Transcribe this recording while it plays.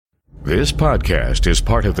This podcast is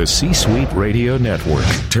part of the C-Suite Radio Network,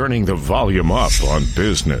 turning the volume up on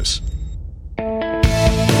business.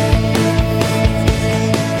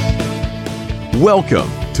 Welcome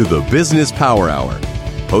to the Business Power Hour,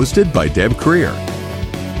 hosted by Deb Creer.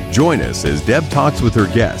 Join us as Deb talks with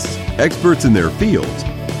her guests, experts in their fields,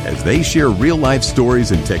 as they share real-life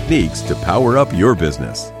stories and techniques to power up your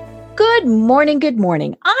business. Good morning, good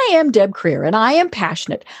morning. I am Deb Creer, and I am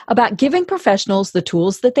passionate about giving professionals the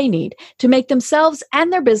tools that they need to make themselves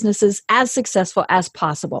and their businesses as successful as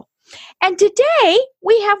possible. And today,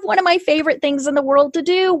 we have one of my favorite things in the world to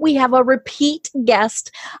do. We have a repeat guest.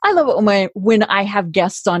 I love it when I have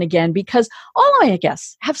guests on again, because all of my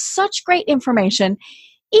guests have such great information.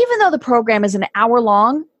 Even though the program is an hour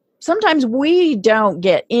long, sometimes we don't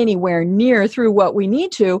get anywhere near through what we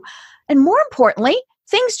need to. And more importantly,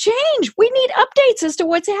 things change. We need updates as to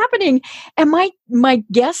what's happening. And my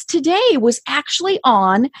guest today was actually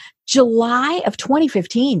on July of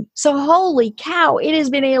 2015. So holy cow, it has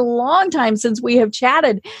been a long time since we have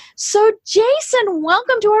chatted. So Jason,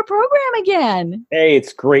 welcome to our program again. Hey,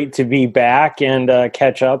 it's great to be back and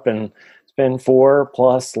catch up. And it's been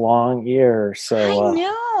 4+ long years. So I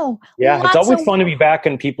know. Yeah, it's always fun to be back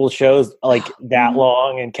on people's shows like that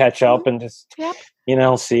long and catch up and just... Yep.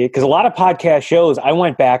 See it. Because a lot of podcast shows, I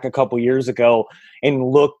went back a couple years ago and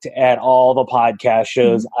looked at all the podcast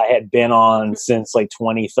shows I had been on since like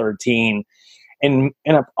 2013. And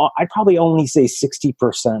I'd probably only say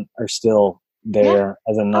 60% are still there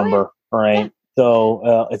as a number, right? Yeah.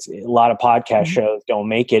 So it's a lot of podcast shows don't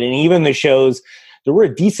make it. And even the shows, there were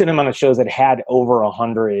a decent amount of shows that had over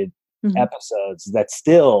 100 episodes that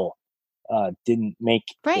still didn't make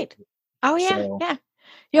it. Oh, yeah, so, yeah.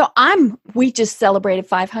 We just celebrated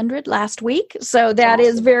 500 last week, so that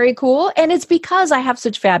is very cool, and it's because I have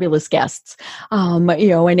such fabulous guests, and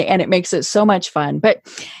it makes it so much fun. But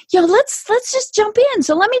let's just jump in.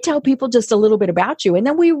 So let me tell people just a little bit about you, and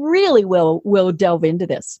then we really will delve into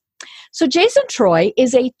this. So Jason Treu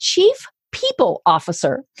is a chief people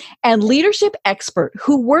officer and leadership expert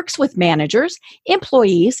who works with managers,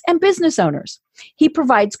 employees, and business owners. He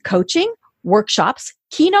provides coaching, workshops,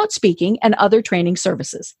 keynote speaking, and other training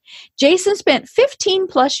services. Jason spent 15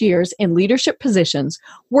 plus years in leadership positions,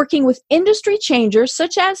 working with industry changers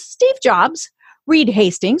such as Steve Jobs, Reed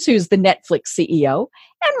Hastings, who's the Netflix CEO,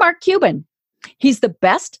 and Mark Cuban. He's the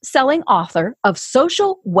best-selling author of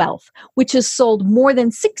Social Wealth, which has sold more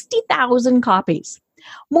than 60,000 copies.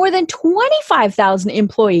 More than 25,000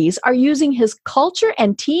 employees are using his culture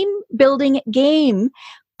and team-building game,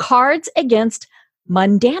 Cards Against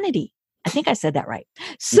Mundanity. I think I said that right.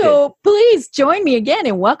 So please join me again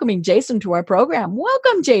in welcoming Jason to our program.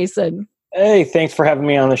 Welcome, Jason. Hey, thanks for having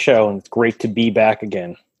me on the show. And it's great to be back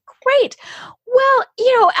again. Great.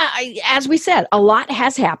 Well, as we said, a lot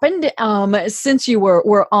has happened since you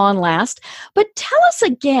were on last. But tell us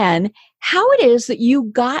again how it is that you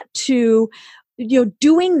got to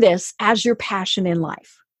doing this as your passion in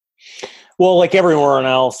life. Well, like everyone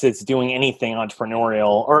else that's doing anything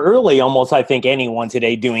entrepreneurial, or really almost, I think, anyone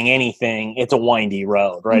today doing anything, it's a windy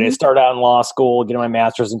road, right? I started out in law school, getting my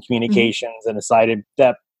master's in communications, and decided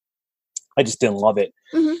that I just didn't love it.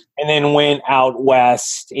 And then went out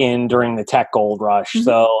west during the tech gold rush.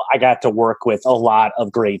 So I got to work with a lot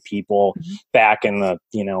of great people back in the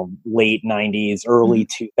late 90s, early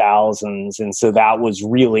 2000s. And so that was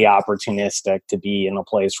really opportunistic to be in a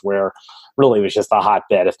place where really it was just a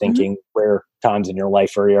hotbed of thinking rare times in your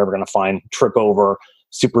life are you ever going to trip over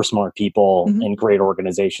super smart people and great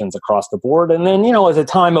organizations across the board. And then, as the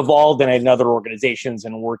time evolved and I had other organizations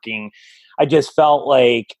and working, I just felt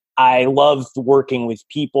like I loved working with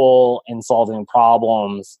people and solving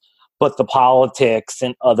problems, but the politics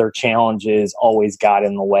and other challenges always got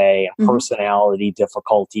in the way, and personality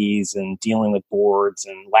difficulties and dealing with boards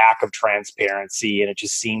and lack of transparency. And it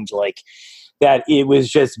just seemed like that it was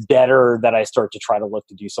just better that I start to try to look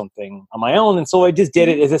to do something on my own. And so I just did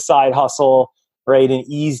it as a side hustle, right? And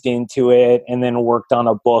eased into it, and then worked on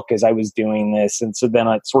a book as I was doing this. And so then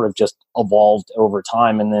it sort of just evolved over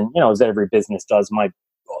time. And then, as every business does, my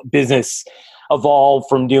business evolved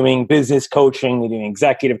from doing business coaching to doing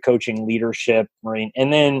executive coaching, leadership, right?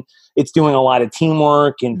 And then it's doing a lot of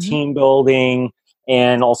teamwork and team building,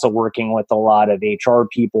 and also working with a lot of HR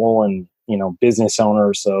people and business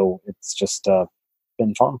owners. So it's just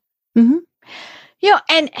been fun.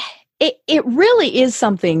 And it really is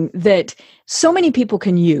something that so many people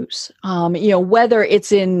can use, whether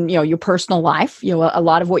it's in, your personal life. A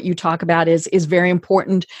lot of what you talk about is very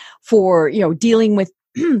important for, dealing with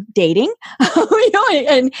dating,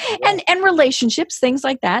 and relationships, things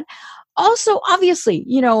like that. also, obviously,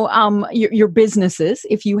 your businesses,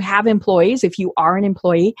 if you have employees, if you are an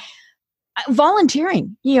employee,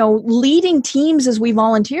 volunteering, leading teams as we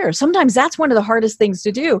volunteer. Sometimes that's one of the hardest things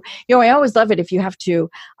to do. I always love it if you have to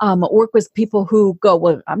work with people who go,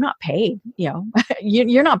 well, I'm not paid,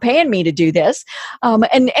 you're not paying me to do this.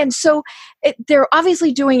 And so they're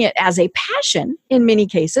obviously doing it as a passion in many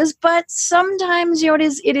cases, but sometimes,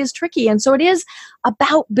 it is tricky. And so it is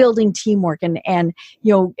about building teamwork and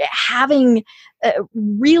having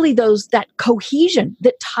really that cohesion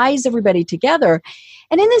that ties everybody together.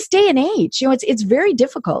 And in this day and age, it's very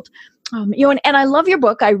difficult. And I love your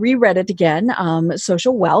book. I reread it again,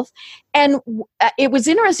 Social Wealth. And it was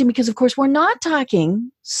interesting because, of course, we're not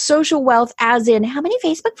talking social wealth as in how many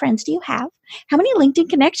Facebook friends do you have? How many LinkedIn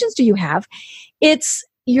connections do you have? It's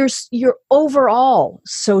your overall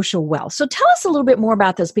social wealth. So tell us a little bit more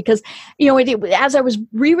about this because, as I was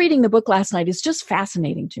rereading the book last night, it's just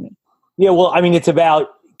fascinating to me. Yeah, well, I mean, it's about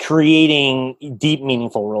creating deep,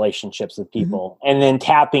 meaningful relationships with people and then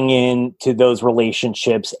tapping into those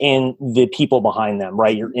relationships and the people behind them,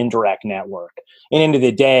 right? Your indirect network. At the end of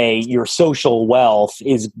the day, your social wealth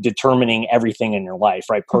is determining everything in your life,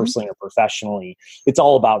 right? Personally or professionally. It's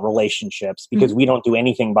all about relationships because we don't do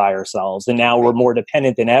anything by ourselves. And now we're more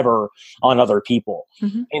dependent than ever on other people.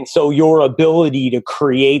 And so your ability to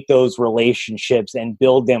create those relationships and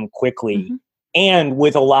build them quickly and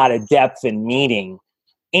with a lot of depth and meaning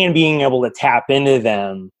and being able to tap into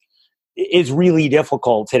them is really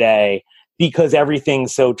difficult today because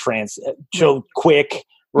everything's so quick,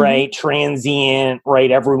 right? Transient, right?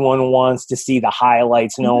 Everyone wants to see the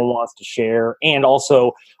highlights. No one wants to share. And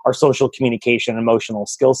also our social communication, emotional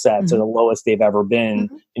skill sets are the lowest they've ever been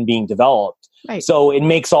in being developed. Right. So it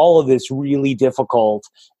makes all of this really difficult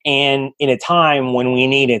and in a time when we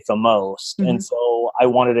need it the most. And so I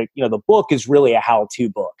wanted to, the book is really a how-to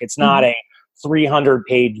book. It's not a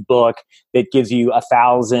 300-page book that gives you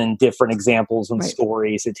 1,000 different examples and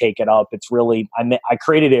stories to take it up. It's really, I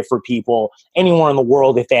created it for people, anywhere in the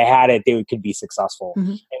world, if they had it, they could be successful.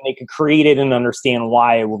 And they could create it and understand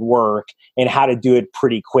why it would work and how to do it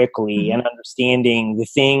pretty quickly and understanding the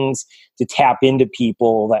things to tap into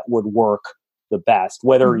people that would work the best,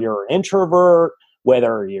 whether you're an introvert,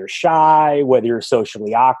 whether you're shy, whether you're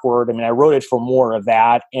socially awkward. I mean, I wrote it for more of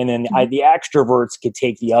that. And then the extroverts could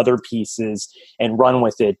take the other pieces and run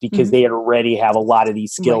with it because they already have a lot of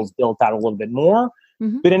these skills built out a little bit more.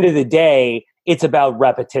 But end of the day, it's about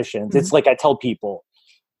repetitions. It's like I tell people,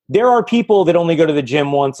 there are people that only go to the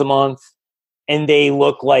gym once a month and they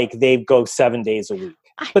look like they go 7 days a week.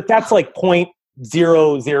 But that's like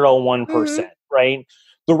 0.001%, right?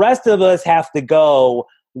 The rest of us have to go.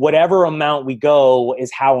 Whatever amount we go is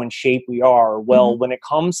how in shape we are. Well, when it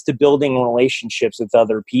comes to building relationships with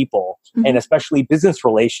other people, and especially business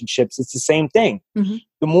relationships, it's the same thing. The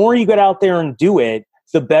more you get out there and do it,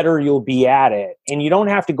 the better you'll be at it. And you don't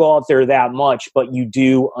have to go out there that much, but you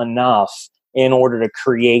do enough in order to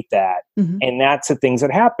create that. And that's the things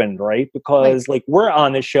that happened, right? Because like we're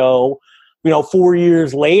on the show, 4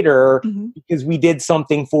 years later, because we did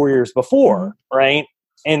something 4 years before, right?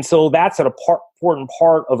 And so that's an important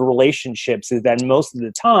part of relationships is that most of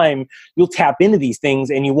the time you'll tap into these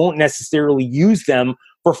things and you won't necessarily use them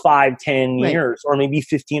for 5, 10 years or maybe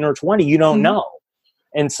 15 or 20. You don't know.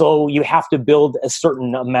 And so you have to build a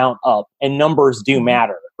certain amount up and numbers do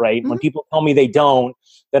matter, right? When people tell me they don't,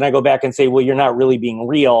 then I go back and say, well, you're not really being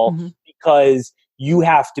real because you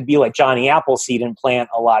have to be like Johnny Appleseed and plant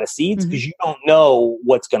a lot of seeds because you don't know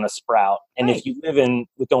what's going to sprout. And if you live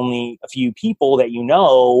with only a few people that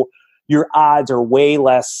your odds are way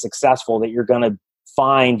less successful that you're going to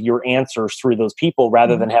find your answers through those people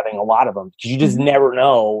rather than having a lot of them because you just never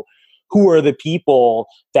know who are the people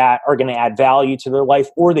that are going to add value to their life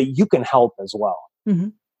or that you can help as well.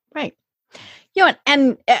 Right.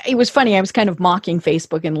 And it was funny. I was kind of mocking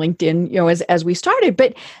Facebook and LinkedIn, as we started,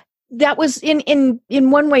 but that was in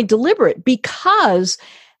one way deliberate because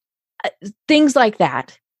things like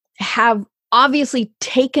that have obviously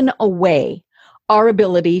taken away our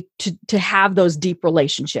ability to have those deep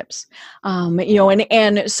relationships.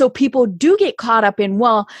 And so people do get caught up in,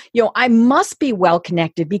 I must be well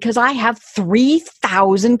connected because I have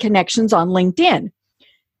 3,000 connections on LinkedIn.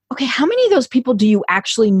 Okay, how many of those people do you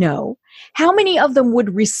actually know? How many of them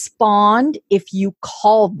would respond if you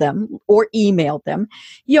called them or emailed them?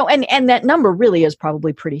 And that number really is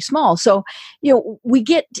probably pretty small. So, we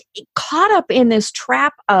get caught up in this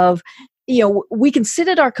trap of we can sit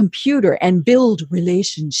at our computer and build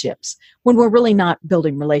relationships when we're really not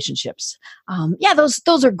building relationships.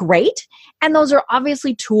 Those are great. And those are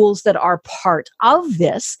obviously tools that are part of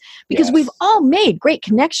this, because we've all made great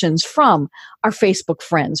connections from our Facebook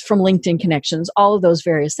friends, from LinkedIn connections, all of those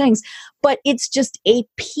various things. But it's just a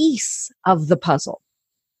piece of the puzzle.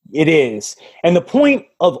 It is. And the point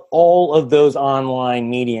of all of those online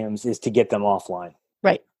mediums is to get them offline.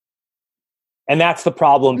 Right. And that's the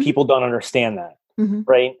problem. People don't understand that.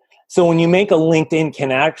 Right. So when you make a LinkedIn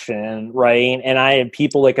connection, right, and I have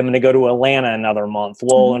people like, I'm going to go to Atlanta another month.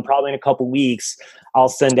 Well, and probably in a couple of weeks, I'll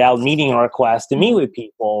send out meeting requests to meet with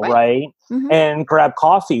people, right? And grab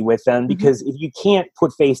coffee with them, because if you can't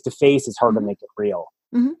put face to face, it's hard to make it real.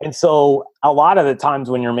 And so a lot of the times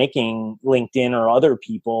when you're making LinkedIn or other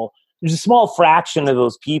people, there's a small fraction of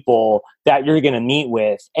those people that you're going to meet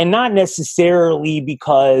with, and not necessarily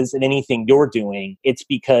because of anything you're doing. It's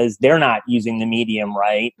because they're not using the medium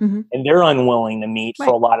right, and they're unwilling to meet for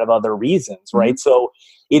a lot of other reasons, right? So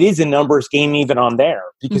it is a numbers game even on there,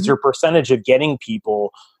 because your percentage of getting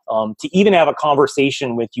people to even have a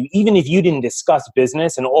conversation with you, even if you didn't discuss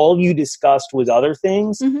business and all you discussed was other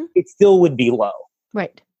things, it still would be low.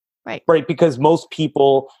 Right. Because most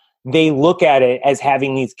people, they look at it as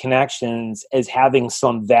having these connections as having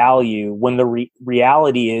some value, when the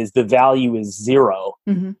reality is the value is zero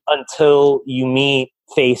until you meet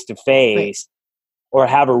face to face or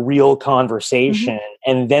have a real conversation,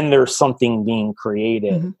 and then there's something being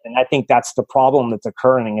created. And I think that's the problem that's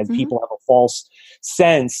occurring, is people have a false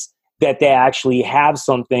sense that they actually have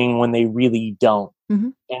something when they really don't.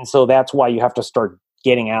 And so that's why you have to start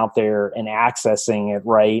getting out there and accessing it,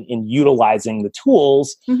 right, and utilizing the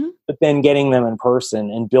tools, but then getting them in person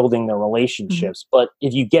and building the relationships. But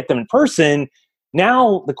if you get them in person,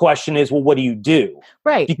 now the question is, well, what do you do?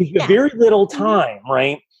 Right. Because you have very little time,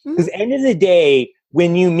 right? Because at the end of the day,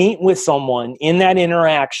 when you meet with someone in that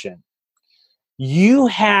interaction, you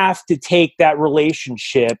have to take that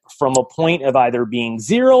relationship from a point of either being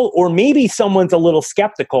zero, or maybe someone's a little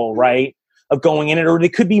skeptical, right, of going in it, or they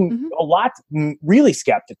could be a lot really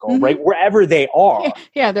skeptical, right, wherever they are.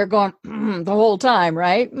 Yeah, they're going the whole time,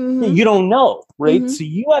 right? You don't know, right? So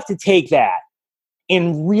you have to take that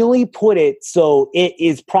and really put it so it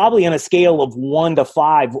is probably on a scale of 1 to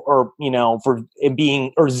 5, or, for it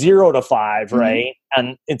being, or 0 to 5, right?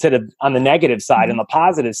 And instead of on the negative side, on the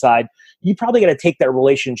positive side, you probably got to take that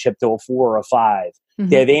relationship to a 4 or a 5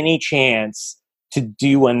 to have any chance to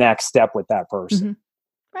do a next step with that person.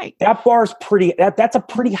 Right. That bar's that's a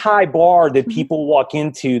pretty high bar that people walk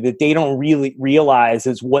into that they don't really realize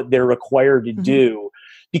is what they're required to do,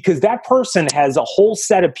 because that person has a whole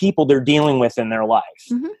set of people they're dealing with in their life.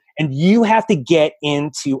 And you have to get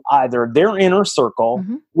into either their inner circle,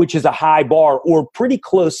 which is a high bar, or pretty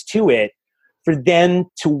close to it, for them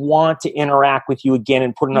to want to interact with you again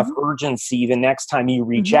and put enough urgency the next time you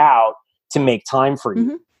reach out to make time for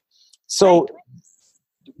you. So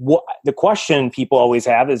what the question people always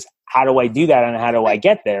have is, how do I do that, and how do I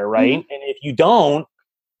get there, right? And if you don't,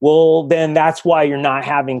 well, then that's why you're not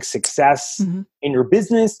having success in your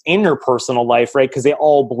business, in your personal life, right? Because they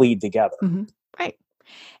all bleed together. Right.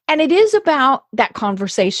 And it is about that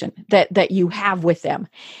conversation that you have with them.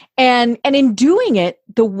 And in doing it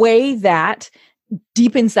the way that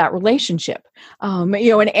deepens that relationship. And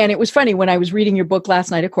it was funny when I was reading your book last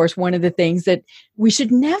night, of course, one of the things that we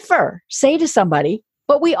should never say to somebody,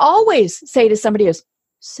 but we always say to somebody is,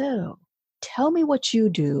 so tell me what you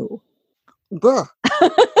do.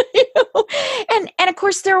 And of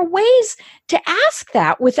course, there are ways to ask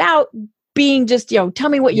that without being just, tell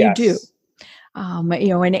me what you do.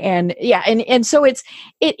 And so it's,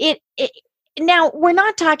 now we're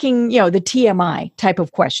not talking, the TMI type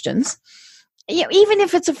of questions, even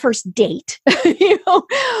if it's a first date,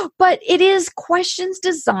 but it is questions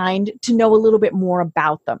designed to know a little bit more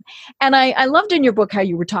about them. And I loved in your book how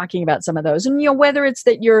you were talking about some of those, and, whether it's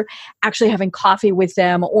that you're actually having coffee with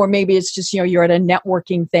them, or maybe it's just, you're at a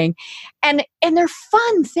networking thing, and they're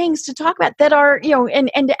fun things to talk about that are, and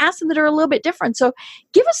to ask them that are a little bit different. So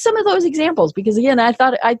give us some of those examples, because again, I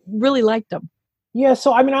thought I really liked them. Yeah.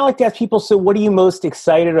 So, I like to ask people, so what are you most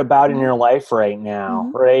excited about in your life right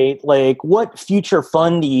now, right? Like, what future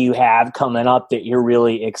fun do you have coming up that you're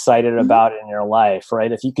really excited about in your life,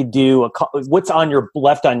 right? If you could do what's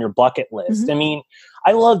left on your bucket list?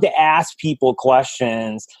 I love to ask people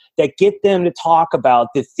questions that get them to talk about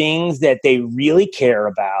the things that they really care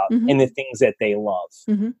about and the things that they love.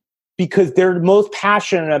 Because they're most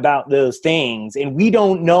passionate about those things, and we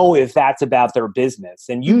don't know if that's about their business.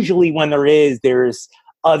 And usually when there's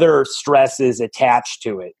other stresses attached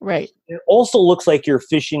to it. Right. It also looks like you're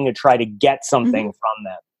fishing to try to get something from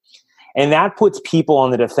them. And that puts people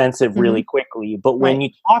on the defensive really quickly. But when you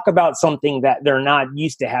talk about something that they're not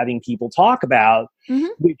used to having people talk about,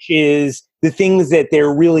 which is the things that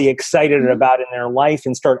they're really excited about in their life,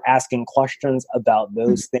 and start asking questions about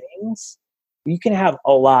those things, you can have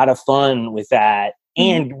a lot of fun with that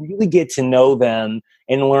and really get to know them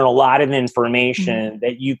and learn a lot of information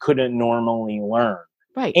that you couldn't normally learn.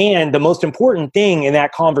 Right. And the most important thing in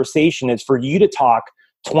that conversation is for you to talk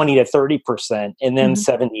 20 to 30% and then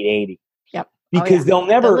 70 to 80. Yep. Because they'll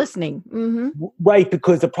never... They're listening. Right,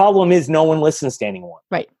 because the problem is no one listens to anyone.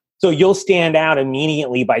 Right. So you'll stand out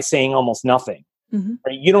immediately by saying almost nothing.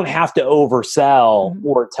 Right? You don't have to oversell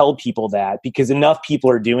or tell people that, because enough people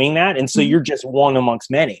are doing that. And so you're just one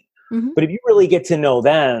amongst many. But if you really get to know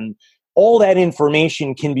them, all that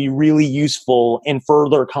information can be really useful in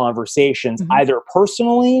further conversations, either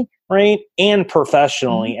personally, right, and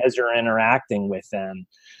professionally as you're interacting with them.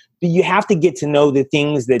 But you have to get to know the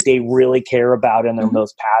things that they really care about and they're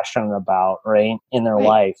most passionate about, right, in their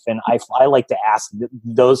life. And I like to ask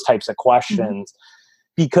those types of questions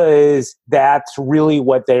because that's really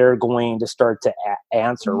what they're going to start to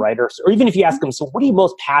answer, right? Or even if you ask them, so what are you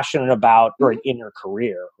most passionate about in your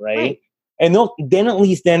career, right? And then at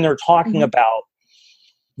least they're talking about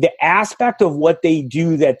the aspect of what they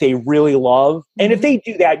do that they really love. And if they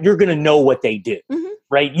do that, you're going to know what they do,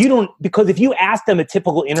 right? You don't, because if you ask them a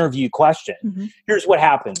typical interview question, here's what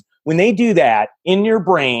happens. When they do that, in your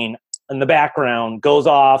brain, in the background, goes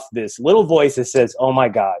off this little voice that says, oh my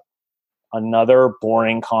God, another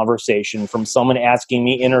boring conversation from someone asking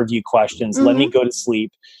me interview questions. Let me go to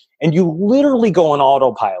sleep. And you literally go on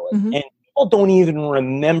autopilot. And people don't even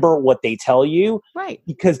remember what they tell you, right?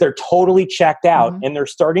 Because they're totally checked out and they're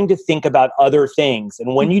starting to think about other things.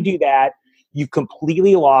 And when you do that, you've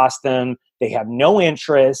completely lost them. They have no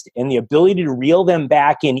interest, and the ability to reel them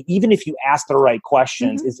back in, even if you ask the right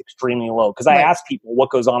questions, is extremely low. Because I asked people what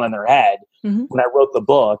goes on in their head when I wrote the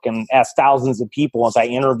book, and asked thousands of people as I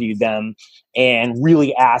interviewed them, and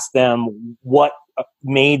really asked them what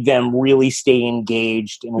made them really stay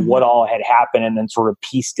engaged and what all had happened, and then sort of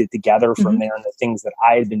pieced it together from there, and the things that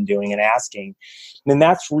I had been doing and asking. And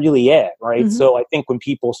that's really it, right? So I think when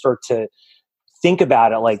people start to think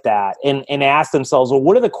about it like that and ask themselves, well,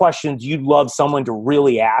 what are the questions you'd love someone to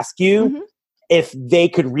really ask you if they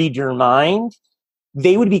could read your mind?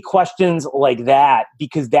 They would be questions like that,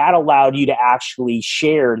 because that allowed you to actually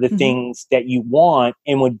share the things that you want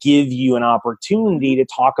and would give you an opportunity to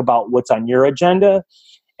talk about what's on your agenda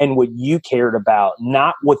and what you cared about,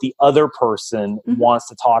 not what the other person wants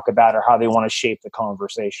to talk about or how they want to shape the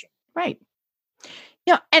conversation. Right.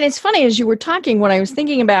 Yeah. And it's funny, as you were talking, what I was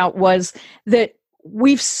thinking about was that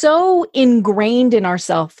we've so ingrained in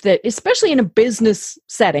ourselves that, especially in a business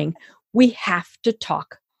setting, we have to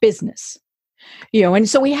talk business. And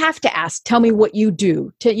so we have to ask, tell me what you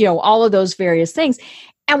do, to, all of those various things.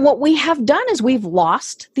 And what we have done is we've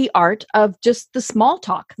lost the art of just the small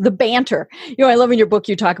talk, the banter. I love in your book,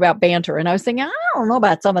 you talk about banter. And I was thinking, I don't know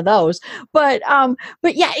about some of those, but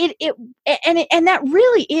yeah, and that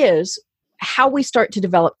really is how we start to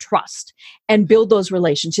develop trust and build those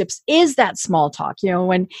relationships, is that small talk,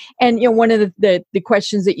 and one of the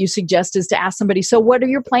questions that you suggest is to ask somebody, so what are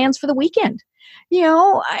your plans for the weekend?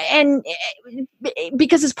 And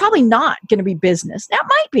because it's probably not going to be business. That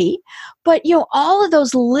might be, but all of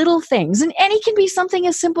those little things, and it can be something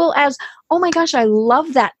as simple as, oh my gosh, I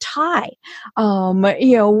love that tie.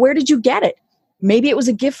 Where did you get it? Maybe it was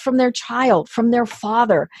a gift from their child, from their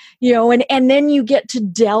father, and then you get to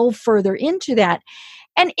delve further into that.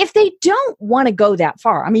 And if they don't want to go that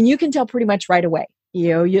far, you can tell pretty much right away.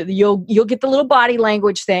 You'll get the little body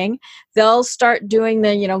language thing. They'll start doing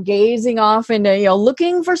the, gazing off and,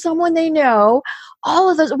 looking for someone they know, all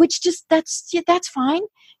of those, which just, that's fine.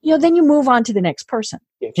 Then you move on to the next person.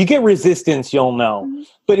 If you get resistance, you'll know.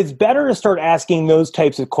 But it's better to start asking those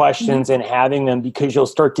types of questions and having them, because you'll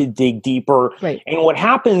start to dig deeper. Right. And what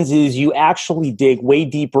happens is you actually dig way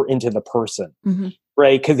deeper into the person,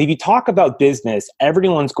 right? Because if you talk about business,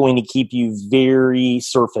 everyone's going to keep you very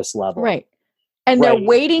surface level. Right. And they're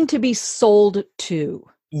waiting to be sold to.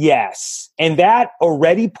 Yes. And that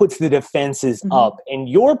already puts the defenses up. And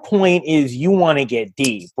your point is you want to get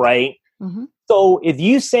deep, right? So if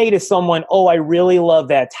you say to someone, oh, I really love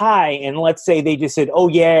that tie, and let's say they just said, oh,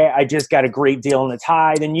 yeah, I just got a great deal on the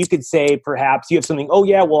tie, then you could say perhaps you have something, oh,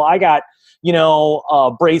 yeah, well, I got,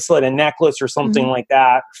 a bracelet and necklace or something like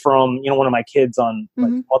that from, one of my kids on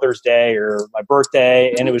like Mother's Day or my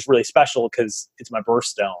birthday, and it was really special because it's my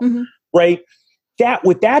birthstone, right?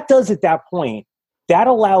 What that does at that point, that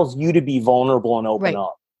allows you to be vulnerable and open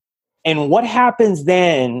up. And what happens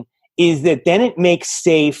then is that then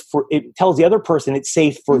it tells the other person it's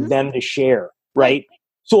safe for them to share, right?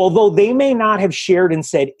 So although they may not have shared and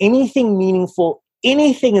said anything meaningful,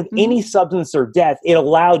 anything of any substance or depth, it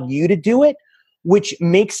allowed you to do it, which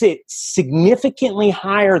makes it significantly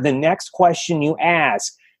higher the next question you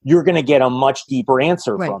ask. You're going to get a much deeper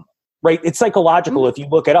answer from it, right? It's psychological. If you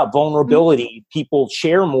look it up, vulnerability, people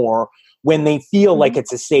share more when they feel like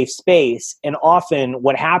it's a safe space. And often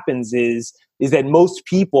what happens is that most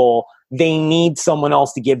people, they need someone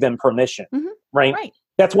else to give them permission, right?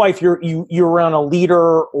 That's why if you're around a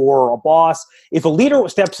leader or a boss, if a leader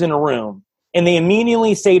steps in a room and they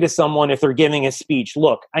immediately say to someone, if they're giving a speech,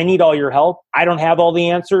 look, I need all your help. I don't have all the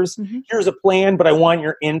answers. Here's a plan, but I want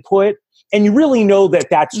your input. And you really know that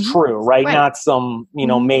that's true, right? Not some,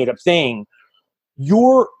 made up thing.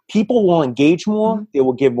 Your people will engage more. They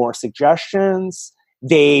will give more suggestions.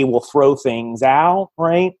 They will throw things out,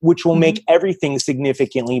 right? Which will make everything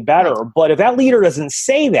significantly better. But if that leader doesn't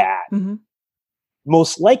say that,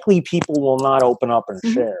 most likely people will not open up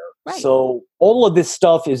and share. So all of this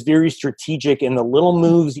stuff is very strategic, and the little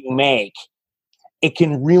moves you make, it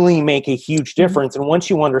can really make a huge difference. And once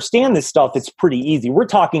you understand this stuff, it's pretty easy. We're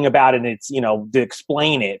talking about it, and it's, to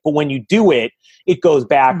explain it. But when you do it, it goes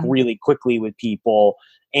back really quickly with people,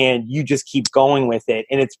 and you just keep going with it.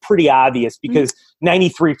 And it's pretty obvious because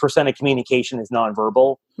 93% of communication is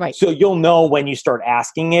nonverbal. So you'll know when you start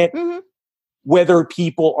asking it, whether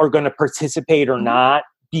people are going to participate or not,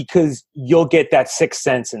 because you'll get that sixth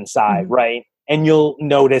sense inside, right? And you'll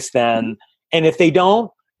notice them. And if they don't,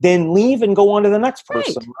 then leave and go on to the next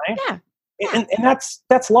person, right? And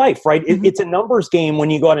that's life, right? It's a numbers game when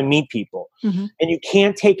you go out and meet people. And you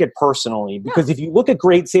can't take it personally, because if you look at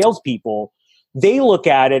great salespeople, they look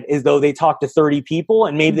at it as though they talk to 30 people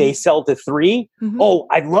and maybe they sell to 3. Oh,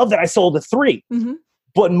 I love that I sold to 3.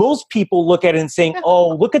 But most people look at it and saying,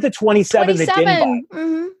 oh, look at the 27 that didn't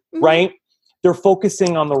buy, right? They're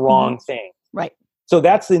focusing on the wrong thing. So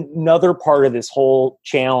that's another part of this whole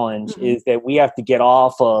challenge, is that we have to get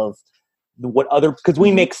off of because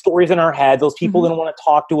we make stories in our head. Those people don't want to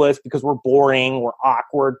talk to us because we're boring, we're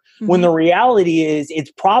awkward. When the reality is,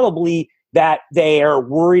 it's probably that they are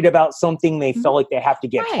worried about something. They felt like they have to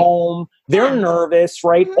get home. They're nervous,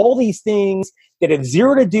 right? All these things that have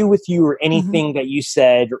zero to do with you or anything that you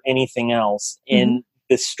said or anything else. And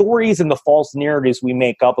the stories and the false narratives we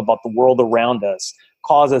make up about the world around us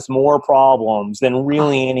cause us more problems than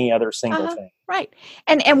really any other single thing.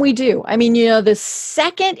 And we do. I mean, the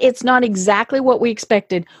second it's not exactly what we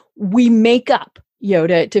expected, we make up,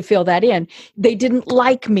 to fill that in. They didn't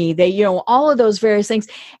like me. They, all of those various things.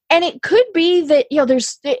 And it could be that,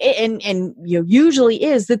 there's, and usually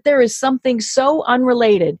is that there is something so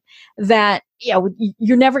unrelated that,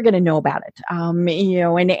 you're never going to know about it.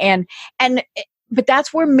 But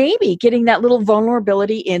that's where maybe getting that little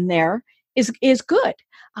vulnerability in there is good.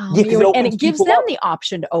 And it gives them the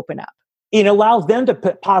option to open up. It allows them to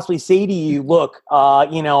possibly say to you, look,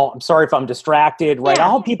 I'm sorry if I'm distracted, right?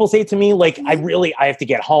 I'll have people say to me, like, I have to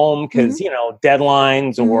get home because,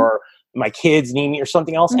 deadlines or my kids need me or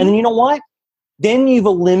something else. And then you know what? Then you've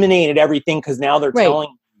eliminated everything, because now they're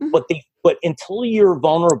telling you, but until you're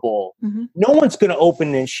vulnerable, no one's going to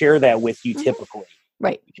open and share that with you typically.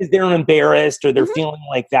 Because they're embarrassed, or they're feeling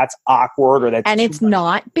like that's awkward, or and it's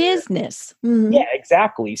not business. Yeah,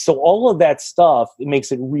 exactly. So all of that stuff, it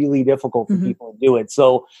makes it really difficult for people to do it.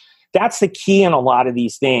 So that's the key in a lot of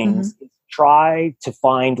these things. Try to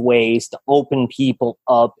find ways to open people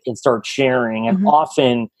up and start sharing. And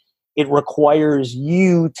often it requires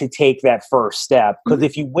you to take that first step. Because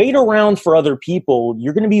if you wait around for other people,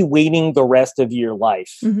 you're going to be waiting the rest of your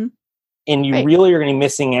life. And you really are going to be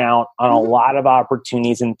missing out on a lot of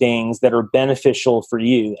opportunities and things that are beneficial for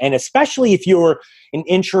you. And especially if you're an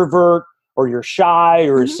introvert, or you're shy,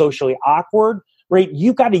 or socially awkward, right?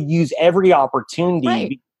 You've got to use every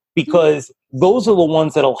opportunity because those are the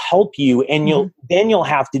ones that'll help you. And you'll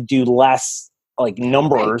have to do less like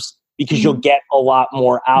numbers because you'll get a lot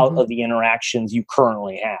more out of the interactions you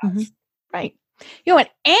currently have.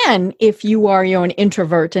 And if you are, an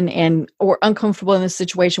introvert and or uncomfortable in this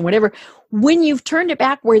situation, whatever, when you've turned it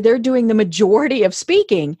back where they're doing the majority of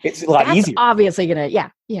speaking, it's a lot easier. Obviously gonna,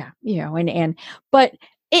 but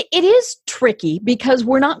it is tricky because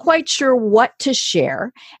we're not quite sure what to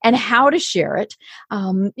share and how to share it.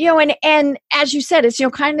 And as you said, it's,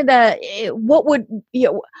 kind of I'm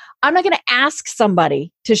not going to ask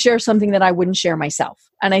somebody to share something that I wouldn't share myself.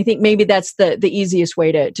 And I think maybe that's the easiest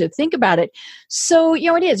way to think about it. So,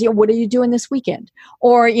 it is, what are you doing this weekend?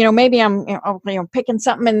 Or, maybe I'm, picking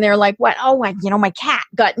something and they're like, what? Oh, my cat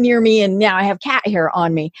got near me and now I have cat hair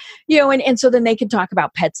on me, and so then they can talk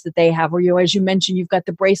about pets that they have, or, as you mentioned, you've got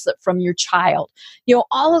the bracelet from your child,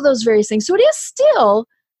 all of those various things. So it is still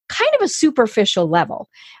kind of a superficial level.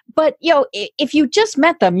 But, if you just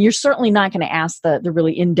met them, you're certainly not going to ask the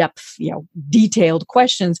really in-depth, detailed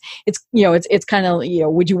questions. It's kind of,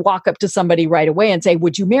 would you walk up to somebody right away and say,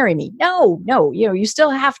 would you marry me? No, you still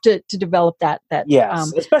have to develop that.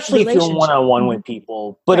 Yes, especially if you're one-on-one with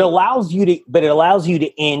people, but it allows you to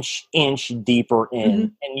inch deeper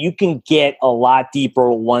in, and you can get a lot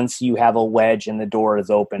deeper once you have a wedge and the door is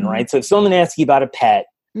open, right? So if someone asks you about a pet,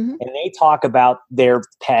 and they talk about their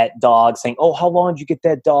pet dog, saying, oh, how long did you get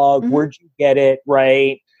that dog? Where'd you get it?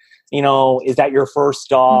 Right? Is that your first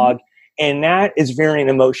dog? And that is very an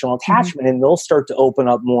emotional attachment. And they'll start to open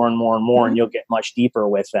up more and more and more, and you'll get much deeper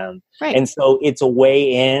with them. Right. And so it's a way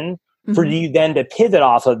in for you then to pivot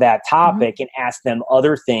off of that topic and ask them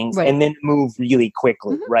other things and then move really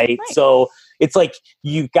quickly. Right? So it's like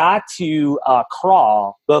you've got to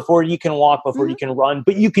crawl before you can walk, before you can run,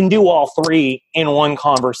 but you can do all three in one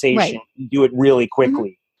conversation. You do it really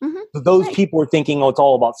quickly. So those people are thinking, oh, it's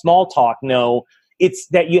all about small talk. No, it's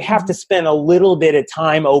that you have to spend a little bit of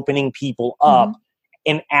time opening people up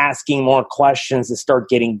and asking more questions to start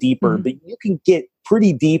getting deeper. But you can get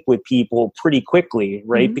pretty deep with people pretty quickly,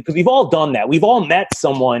 right? Because we've all done that. We've all met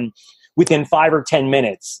someone within 5 or 10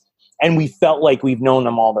 minutes and we felt like we've known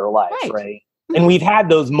them all their life, right? And we've had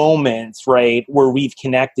those moments, right, where we've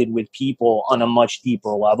connected with people on a much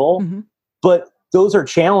deeper level. But those are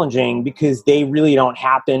challenging because they really don't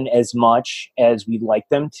happen as much as we'd like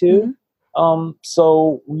them to.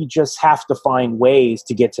 So we just have to find ways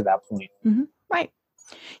to get to that point. Right.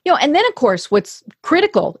 And then of course, what's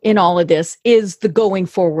critical in all of this is the going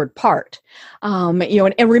forward part.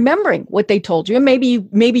 And remembering what they told you. And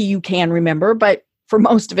maybe you can remember, but for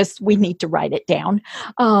most of us, we need to write it down.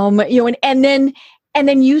 And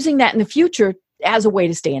then using that in the future as a way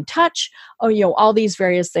to stay in touch. All these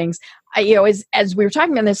various things. As we were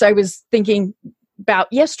talking about this, I was thinking about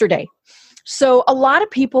yesterday. So a lot of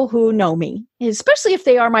people who know me, especially if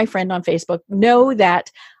they are my friend on Facebook, know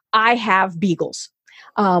that I have beagles.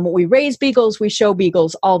 We raise beagles, we show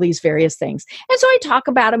beagles, all these various things. And so I talk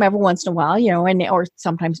about them every once in a while, or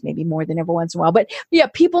sometimes maybe more than every once in a while. But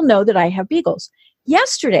people know that I have beagles.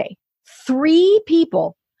 Yesterday, 3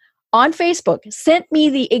 people on Facebook sent me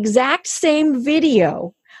the exact same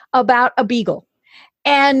video about a beagle.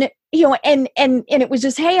 And and it was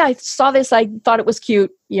just, hey, I saw this, I thought it was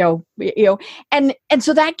cute, and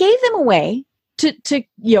so that gave them a way to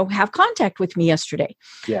have contact with me yesterday.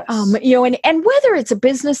 Yes. And whether it's a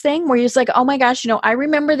business thing where you're just like, oh my gosh, I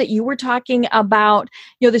remember that you were talking about,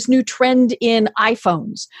 this new trend in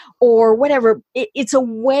iPhones or whatever. It's a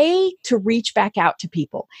way to reach back out to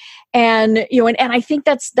people. And, and I think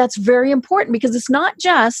that's very important because it's not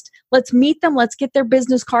just let's meet them, let's get their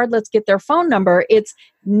business card, let's get their phone number. It's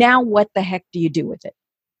now what the heck do you do with it?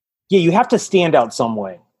 Yeah, you have to stand out some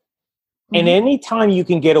way. And anytime you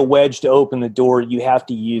can get a wedge to open the door, you have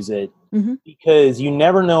to use it because you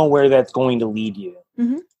never know where that's going to lead you.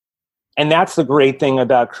 And that's the great thing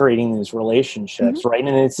about creating these relationships, right?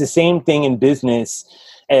 And it's the same thing in business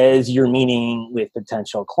as you're meeting with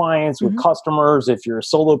potential clients, with customers, if you're a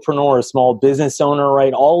solopreneur, a small business owner,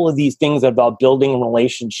 right? All of these things about building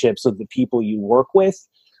relationships with the people you work with,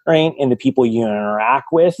 right? And the people you interact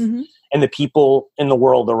with. And the people in the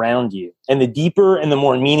world around you. And the deeper and the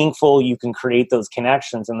more meaningful you can create those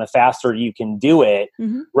connections and the faster you can do it,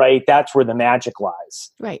 right? That's where the magic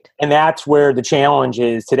lies. Right. And that's where the challenge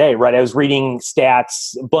is today, right? I was reading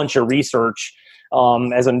stats, a bunch of research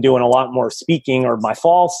as I'm doing a lot more speaking or my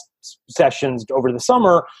fall sessions over the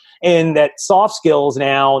summer. And that soft skills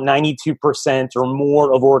now, 92% or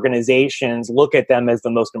more of organizations look at them as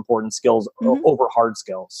the most important skills over hard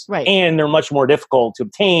skills. Right. And they're much more difficult to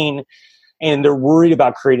obtain. And they're worried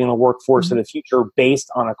about creating a workforce of the future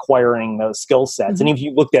based on acquiring those skill sets. And if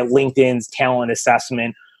you looked at LinkedIn's talent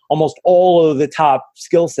assessment, almost all of the top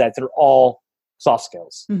skill sets are all soft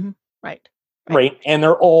skills. Right. And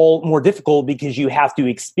they're all more difficult because you have to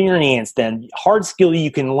experience them. Hard skill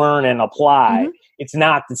you can learn and apply. It's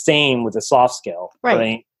not the same with a soft skill.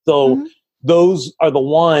 Right. So those are the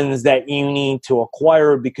ones that you need to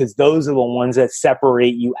acquire because those are the ones that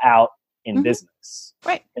separate you out in business.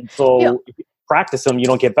 Right. And so if you practice them, you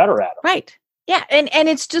don't get better at them. Right. Yeah, and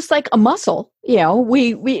it's just like a muscle.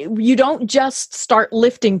 You don't just start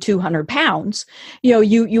lifting 200 pounds.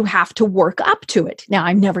 You have to work up to it. Now,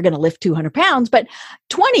 I'm never going to lift 200 pounds, but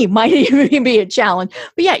 20 might even be a challenge.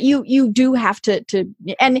 But yeah, you do have to,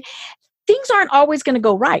 and things aren't always going to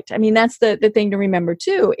go right. I mean, that's the thing to remember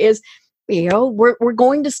too, is, we're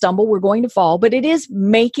going to stumble, we're going to fall, but it is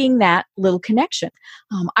making that little connection.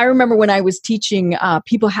 I remember when I was teaching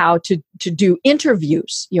people how to do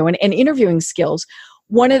interviews, and interviewing skills.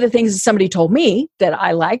 One of the things that somebody told me that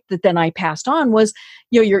I liked that then I passed on was,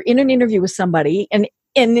 you're in an interview with somebody, and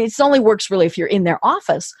it only works really if you're in their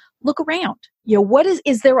office. Look around. What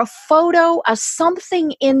is there a photo,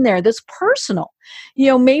 something in there that's personal?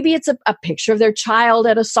 Maybe it's a picture of their child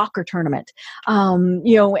at a soccer tournament. And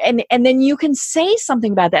then you can say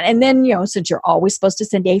something about that. And then, since you're always supposed to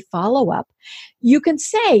send a follow-up, you can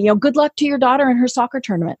say, good luck to your daughter in her soccer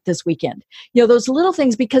tournament this weekend. Those little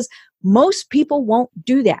things, because most people won't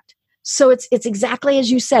do that. So it's exactly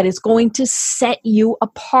as you said, it's going to set you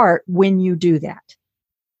apart when you do that.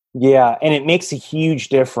 Yeah, and it makes a huge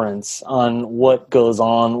difference on what goes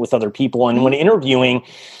on with other people. And when interviewing,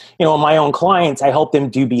 my own clients, I help them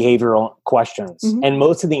do behavioral questions. Mm-hmm. And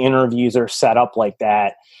most of the interviews are set up like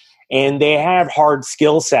that. And they have hard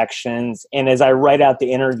skill sections. And as I write out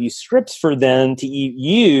the interview scripts for them to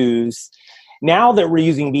use, now that we're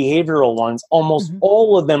using behavioral ones, almost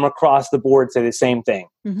all of them across the board say the same thing.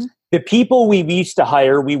 Mm-hmm. The people we used to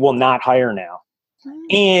hire, we will not hire now.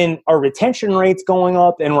 And our retention rate's going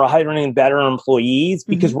up, and we're hiring better employees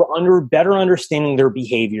because we're better understanding their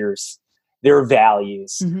behaviors, their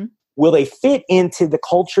values. Mm-hmm. Will they fit into the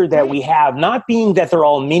culture that we have? Not being that they're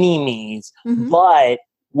all mini-me's, but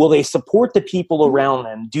will they support the people around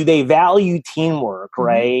them? Do they value teamwork,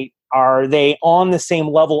 right? Are they on the same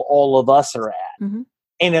level all of us are at? Mm-hmm.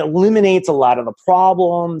 And it eliminates a lot of the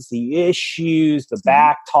problems, the issues, the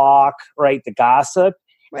back talk, right? The gossip.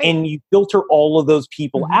 Right. And you filter all of those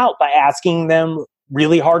people out by asking them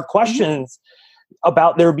really hard questions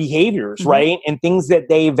about their behaviors, right? And things that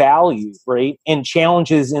they value, right? And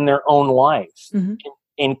challenges in their own life.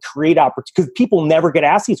 And create opportunities, because people never get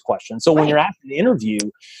asked these questions. So when you're at an interview,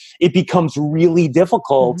 it becomes really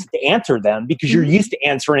difficult to answer them because you're used to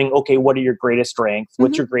answering, okay, what are your greatest strengths?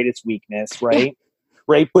 What's your greatest weakness, right? Yeah.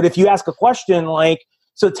 Right. But if you ask a question like,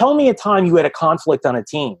 so tell me a time you had a conflict on a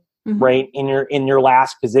team. Right, in your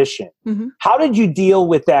last position. How did you deal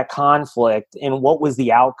with that conflict, and what was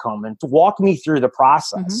the outcome? And walk me through the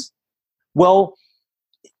process. Well,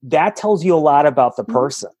 that tells you a lot about the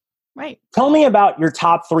person. Right. Tell me about your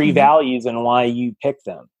top 3 values and why you picked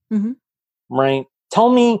them. Right.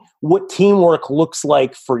 Tell me what teamwork looks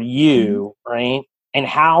like for you. Right. And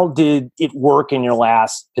how did it work in your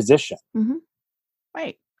last position?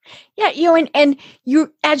 Right. Yeah, and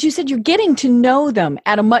you, as you said, you're getting to know them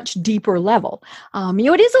at a much deeper level.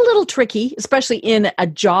 It is a little tricky, especially in a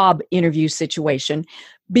job interview situation,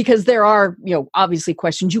 because there are, obviously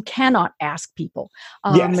questions you cannot ask people.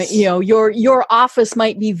 Yes. Your office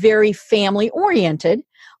might be very family oriented,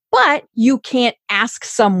 but you can't ask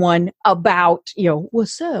someone about, well,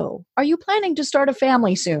 so are you planning to start a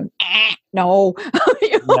family soon? No.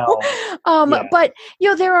 No. Yeah. But,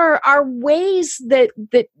 there are ways that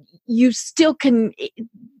you still can,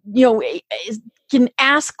 can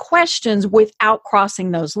ask questions without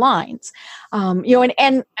crossing those lines.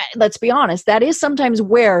 And let's be honest, that is sometimes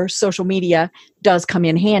where social media does come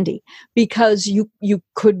in handy, because you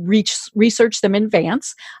could research them in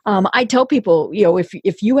advance. I tell people,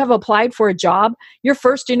 if you have applied for a job, your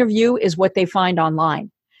first interview is what they find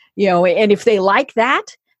online, and if they like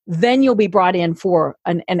that, then you'll be brought in for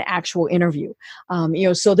an actual interview.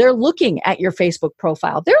 So they're looking at your Facebook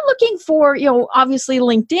profile. They're looking for, obviously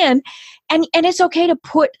LinkedIn, and it's okay to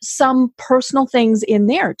put some personal things in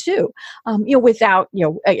there too, without,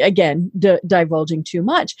 again, divulging too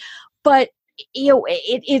much. But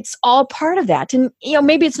it's all part of that. And,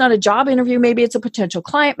 maybe it's not a job interview. Maybe it's a potential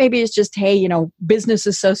client. Maybe it's just, hey, business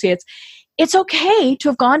associates. It's okay to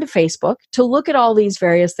have gone to Facebook to look at all these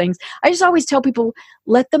various things. I just always tell people,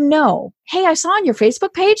 let them know, hey, I saw on your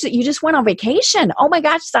Facebook page that you just went on vacation. Oh my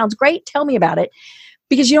gosh, sounds great. Tell me about it.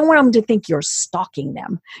 Because you don't want them to think you're stalking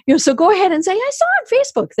them. So go ahead and say, I saw on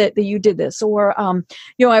Facebook that you did this. Or,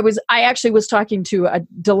 I actually was talking to a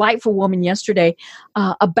delightful woman yesterday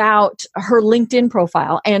about her LinkedIn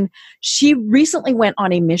profile. And she recently went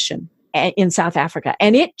on a mission in South Africa,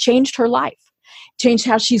 and it changed her life. Changed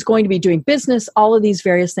how she's going to be doing business, all of these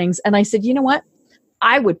various things. And I said, you know what?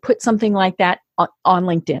 I would put something like that on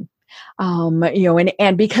LinkedIn.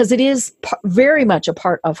 And because it is very much a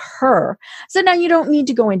part of her. So now you don't need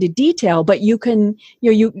to go into detail, but you can,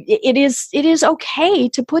 it is okay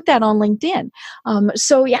to put that on LinkedIn.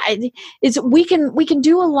 We can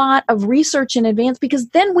do a lot of research in advance, because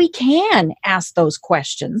then we can ask those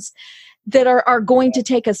questions that are going to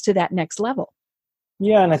take us to that next level.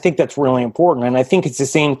 Yeah, and I think that's really important. And I think it's the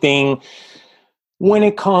same thing when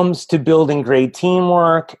it comes to building great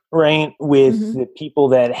teamwork, right, with the people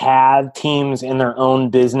that have teams in their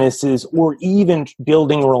own businesses, or even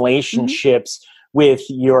building relationships with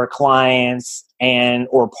your clients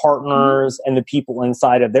or partners and the people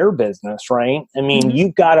inside of their business, right? I mean,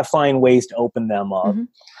 you've got to find ways to open them up.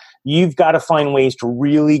 You've got to find ways to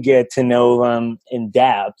really get to know them in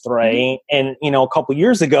depth, right? And, a couple of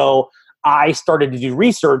years ago, I started to do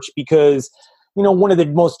research because, one of the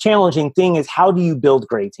most challenging thing is, how do you build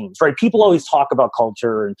great teams, right? People always talk about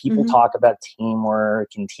culture, and people talk about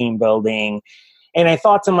teamwork and team building. And I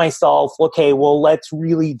thought to myself, okay, well, let's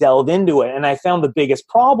really delve into it. And I found the biggest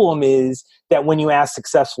problem is that when you ask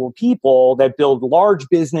successful people that build large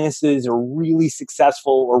businesses or really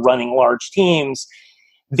successful or running large teams,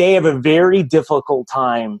 they have a very difficult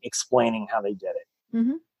time explaining how they did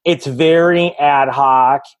it. It's very ad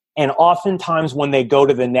hoc. And oftentimes when they go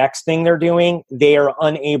to the next thing they're doing, they are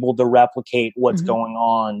unable to replicate what's going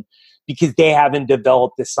on because they haven't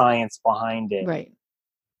developed the science behind it. Right.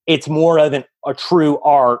 It's more of a true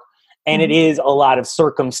art. And it is a lot of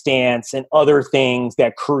circumstance and other things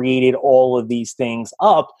that created all of these things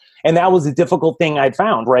up. And that was a difficult thing I'd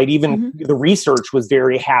found, right? Even the research was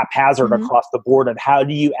very haphazard across the board of how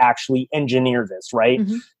do you actually engineer this, right?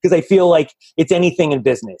 Because I feel like it's anything in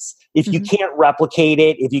business. If you can't replicate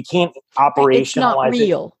it, if you can't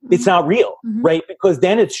operationalize it's not real, right? Because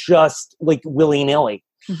then it's just like willy-nilly.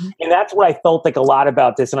 And that's what I felt like a lot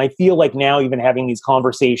about this. And I feel like now, even having these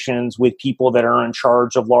conversations with people that are in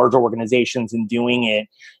charge of large organizations and doing it,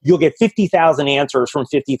 you'll get 50,000 answers from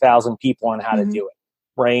 50,000 people on how to do it,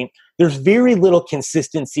 right? There's very little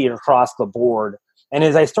consistency across the board. And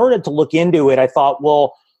as I started to look into it, I thought,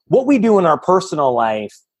 well, what we do in our personal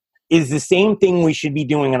life is the same thing we should be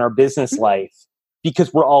doing in our business life,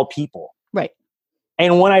 because we're all people. Right.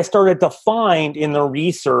 And what I started to find in the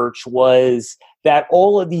research was that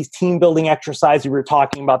all of these team building exercises, we were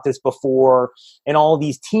talking about this before, and all of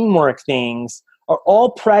these teamwork things are all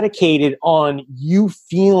predicated on you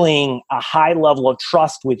feeling a high level of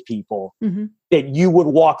trust with people, that you would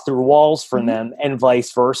walk through walls for them, and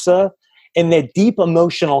vice versa. And that deep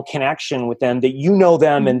emotional connection with them, that you know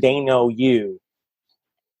them and they know you.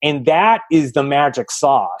 And that is the magic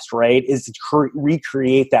sauce, right? Is to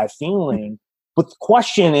recreate that feeling. But the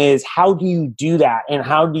question is, how do you do that? And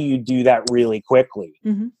how do you do that really quickly?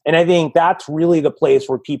 And I think that's really the place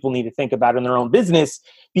where people need to think about in their own business,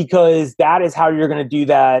 because that is how you're going to do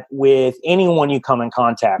that with anyone you come in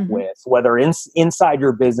contact with, whether inside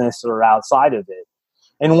your business or outside of it.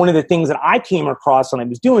 And one of the things that I came across when I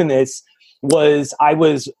was doing this was I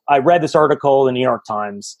read this article in the New York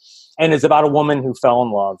Times, and it's about a woman who fell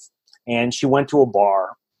in love, and she went to a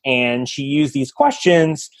bar, and she used these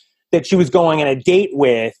questions that she was going on a date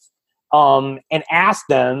with, and asked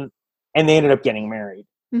them, and they ended up getting married.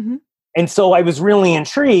 And so I was really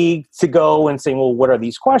intrigued to go and say, well, what are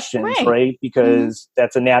these questions, right? Because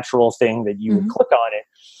that's a natural thing that you would click on it.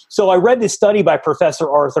 So I read this study by Professor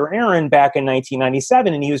Arthur Aaron back in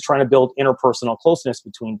 1997, and he was trying to build interpersonal closeness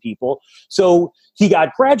between people. So he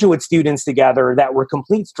got graduate students together that were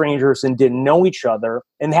complete strangers and didn't know each other,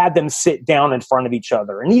 and had them sit down in front of each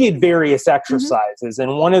other. And he did various exercises.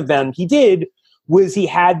 And one of them he did was he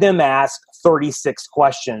had them ask 36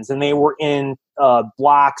 questions, and they were in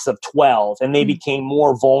blocks of 12, and they became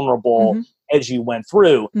more vulnerable as you went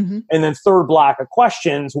through. And then third block of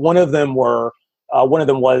questions, one of them was,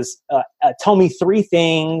 tell me 3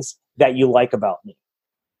 things that you like about me,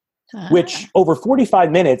 which over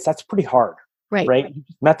 45 minutes, that's pretty hard, right? You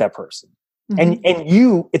just met that person. And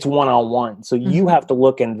it's one-on-one. So you have to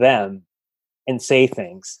look in them and say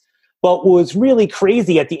things. But what was really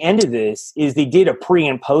crazy at the end of this is they did a pre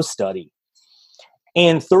and post study,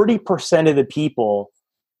 and 30% of the people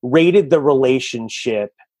rated the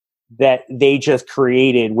relationship that they just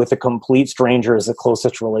created with a complete stranger as the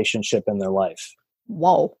closest relationship in their life.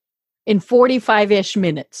 Whoa. In 45-ish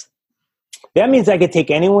minutes. That means I could take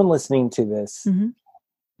anyone listening to this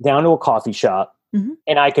down to a coffee shop,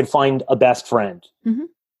 and I could find a best friend.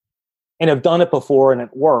 And I've done it before, and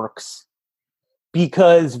it works,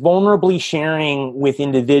 because vulnerably sharing with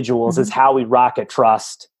individuals is how we rocket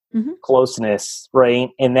trust, closeness, right?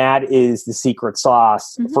 And that is the secret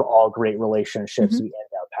sauce for all great relationships we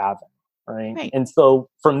end up having, right? And so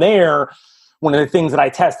from there, one of the things that I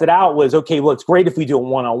tested out was, okay, well, it's great if we do a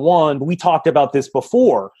one-on-one, but we talked about this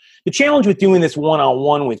before. The challenge with doing this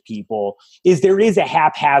one-on-one with people is there is a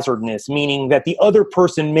haphazardness, meaning that the other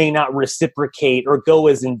person may not reciprocate or go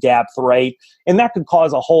as in depth, right? And that could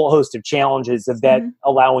cause a whole host of challenges of that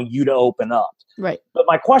allowing you to open up. Right. But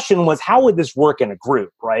my question was, how would this work in a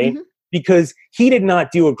group, right? Because he did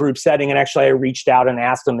not do a group setting. And actually, I reached out and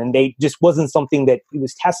asked him, and they just wasn't something that he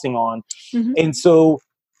was testing on. And so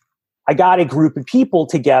I got a group of people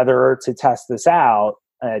together to test this out,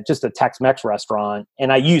 just a Tex-Mex restaurant.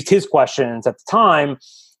 And I used his questions at the time.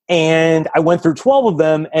 And I went through 12 of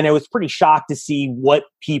them, and I was pretty shocked to see what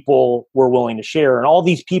people were willing to share. And all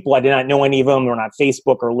these people, I did not know any of them. They were not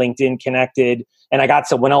Facebook or LinkedIn connected. And I got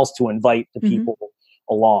someone else to invite the people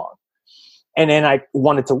along. And then I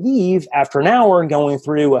wanted to leave after an hour and going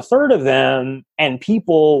through a third of them, and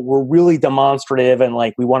people were really demonstrative and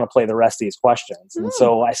like, we want to play the rest of these questions. And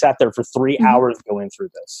so I sat there for 3 hours going through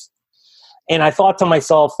this. And I thought to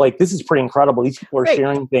myself, like, this is pretty incredible. These people are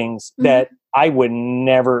sharing things that I would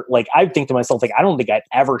never, like, I think to myself, like, I don't think I'd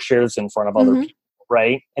ever share this in front of other people,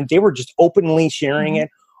 right? And they were just openly sharing it,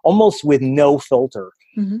 almost with no filter.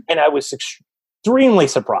 And I was extremely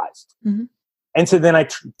surprised. And so then I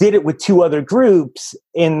did it with 2 other groups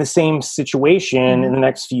in the same situation in the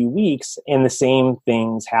next few weeks, and the same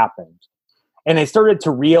things happened. And I started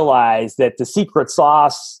to realize that the secret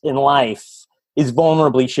sauce in life is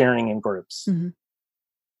vulnerably sharing in groups.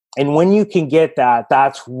 And when you can get that,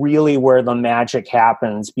 that's really where the magic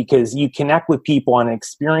happens, because you connect with people on an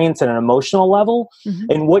experience and an emotional level.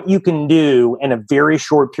 And what you can do in a very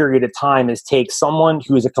short period of time is take someone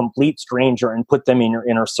who is a complete stranger and put them in your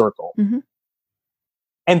inner circle.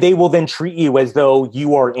 And they will then treat you as though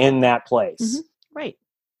you are in that place. Right.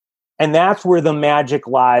 And that's where the magic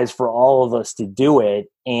lies for all of us to do it.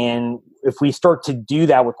 And if we start to do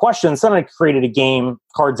that with questions, then I created a game,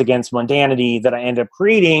 Cards Against Mundanity, that I ended up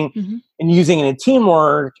creating and using it in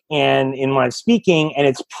teamwork and in my speaking. And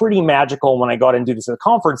it's pretty magical when I go out and do this at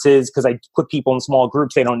conferences, because I put people in small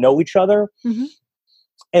groups, they don't know each other.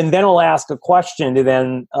 And then I'll ask a question to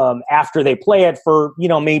them after they play it for,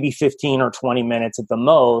 maybe 15 or 20 minutes at the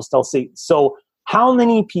most. I'll say, so how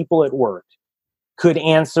many people at work could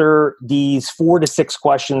answer these 4 to 6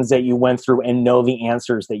 questions that you went through and know the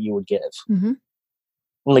answers that you would give?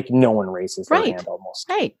 Like, no one raises their hand almost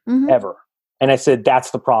ever. And I said,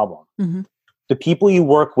 that's the problem. The people you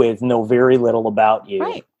work with know very little about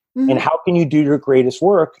you. And how can you do your greatest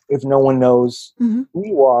work if no one knows who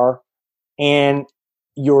you are and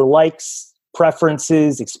your likes,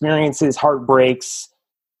 preferences, experiences, heartbreaks,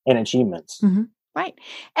 and achievements? Right.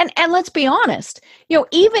 And let's be honest,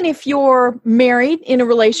 even if you're married in a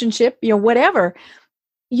relationship, whatever,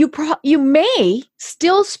 you may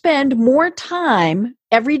still spend more time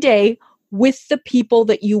every day with the people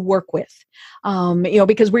that you work with,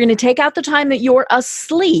 because we're going to take out the time that you're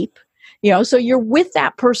asleep. So you're with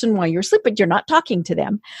that person while you're asleep, but you're not talking to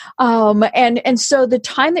them. And so the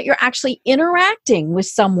time that you're actually interacting with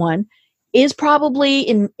someone is probably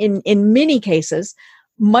in many cases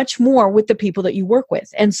much more with the people that you work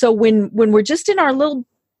with. And so when we're just in our little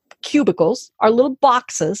cubicles, our little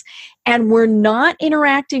boxes, and we're not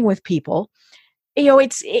interacting with people,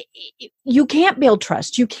 you can't build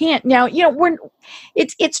trust. You can't now.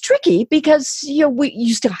 It's tricky because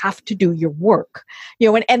you still have to do your work.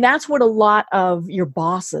 And that's what a lot of your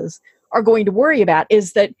bosses are going to worry about,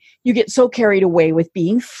 is that you get so carried away with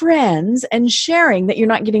being friends and sharing that you're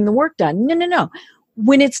not getting the work done. No.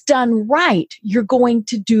 When it's done right, you're going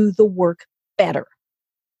to do the work better.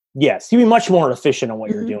 Yes, you'll be much more efficient in what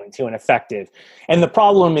you're doing too, and effective. And the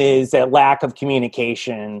problem is that lack of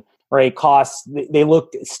communication, right? Costs. They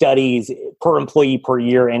looked at studies per employee per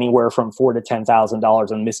year, anywhere from $4,000 to $10,000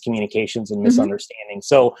 on miscommunications and misunderstandings.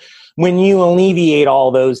 So when you alleviate all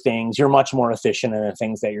those things, you're much more efficient in the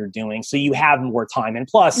things that you're doing. So you have more time. And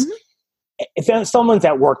plus, if someone's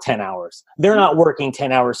at work 10 hours, they're not working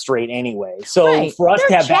 10 hours straight anyway. So for us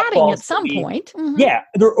to have that chatting at some point. Yeah,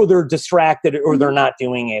 they're distracted or they're not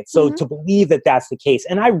doing it. So to believe that that's the case,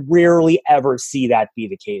 and I rarely ever see that be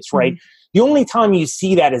the case, right? The only time you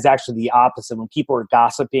see that is actually the opposite, when people are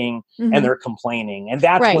gossiping and they're complaining. And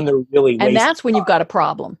that's when they're really wasting And that's when time. You've got a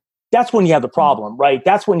problem. That's when you have the problem, right?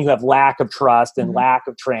 That's when you have lack of trust and lack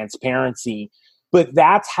of transparency. But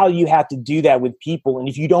that's how you have to do that with people. And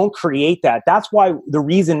if you don't create that, that's why the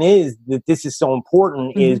reason is that this is so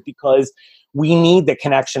important is because we need the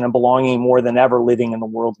connection and belonging more than ever living in the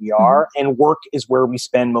world we are. And work is where we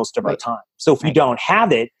spend most of our time. So if we don't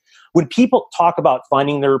have it, when people talk about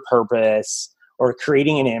finding their purpose or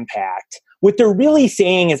creating an impact, what they're really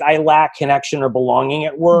saying is I lack connection or belonging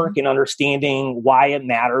at work and understanding why it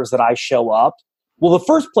matters that I show up. Well, the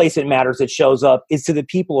first place it matters it shows up is to the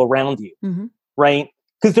people around you, right?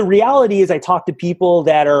 Because the reality is I talk to people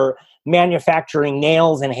that are manufacturing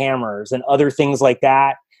nails and hammers and other things like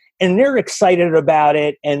that, and they're excited about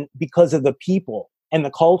it and because of the people and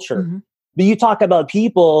the culture. But you talk about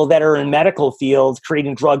people that are in medical fields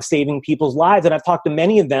creating drugs, saving people's lives, and I've talked to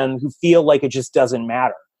many of them who feel like it just doesn't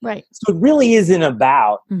matter. Right. So it really isn't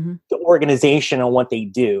about the organization and what they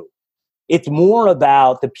do. It's more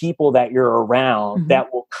about the people that you're around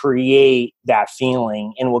that will create that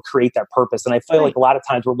feeling and will create that purpose. And I feel like a lot of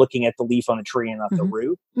times we're looking at the leaf on a tree and not the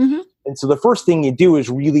root. And so the first thing you do is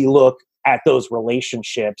really look at those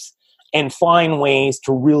relationships and find ways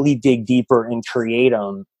to really dig deeper and create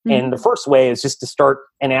them. And the first way is just to start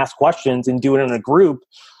and ask questions and do it in a group,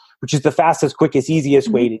 which is the fastest, quickest, easiest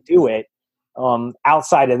way to do it.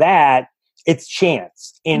 Outside of that, it's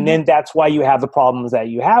chance. And then that's why you have the problems that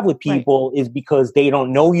you have with people is because they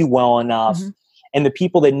don't know you well enough. And the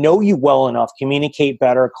people that know you well enough communicate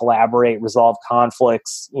better, collaborate, resolve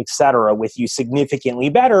conflicts, etc., with you significantly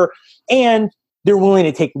better. And they're willing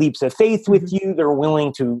to take leaps of faith with you. They're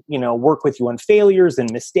willing to, work with you on failures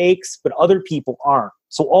and mistakes, but other people aren't.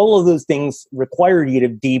 So all of those things require you to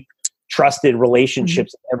have deep, trusted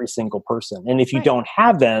relationships with every single person. And if you don't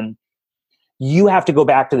have them, you have to go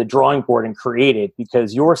back to the drawing board and create it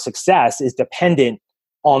because your success is dependent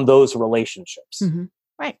on those relationships.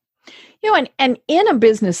 Right. And in a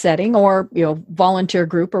business setting or, volunteer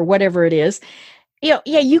group or whatever it is,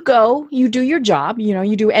 you go, you do your job,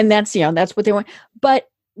 you do, and that's what they want. But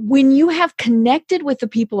when you have connected with the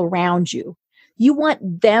people around you, you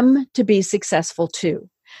want them to be successful too.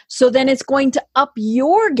 So then it's going to up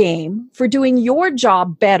your game for doing your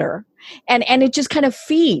job better. And it just kind of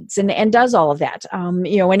feeds and does all of that.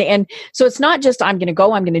 And so it's not just, I'm going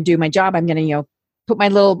to do my job. I'm going to, put my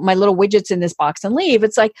little widgets in this box and leave.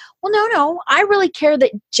 It's like, well, no, I really care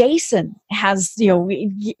that Jason has,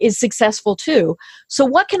 is successful too. So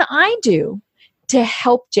what can I do to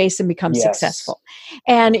help Jason become successful?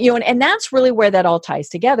 And, and that's really where that all ties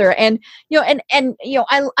together. And,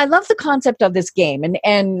 I love the concept of this game.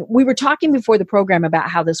 And we were talking before the program about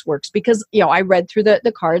how this works because, I read through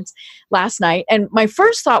the cards last night and my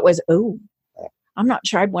first thought was, I'm not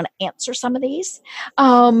sure I'd want to answer some of these.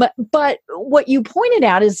 But what you pointed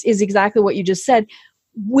out is exactly what you just said.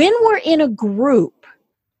 When we're in a group,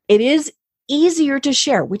 it is easier to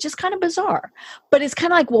share, which is kind of bizarre, but it's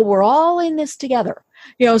kind of like, well, we're all in this together,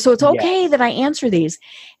 so it's okay that I answer these.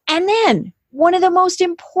 And then one of the most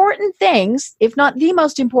important things, if not the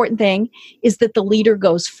most important thing, is that the leader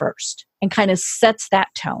goes first and kind of sets that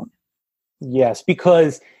tone. Yes,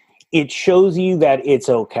 because it shows you that it's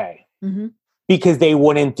okay. Because they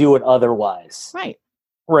wouldn't do it otherwise. Right.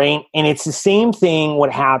 And it's the same thing. What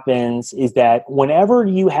happens is that whenever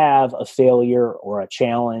you have a failure or a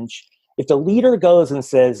challenge, if the leader goes and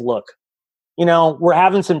says, look, we're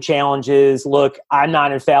having some challenges. Look, I'm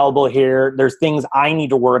not infallible here. There's things I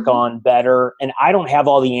need to work on better. And I don't have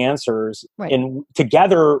all the answers. And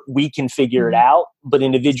together we can figure it out, but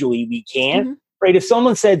individually we can't. Right. If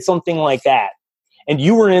someone said something like that, and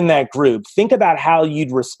you were in that group, think about how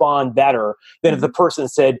you'd respond better than if the person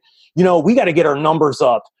said, we got to get our numbers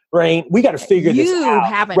up, right? We got to figure this out.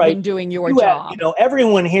 You haven't been doing your job.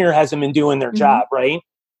 Everyone here hasn't been doing their job, right?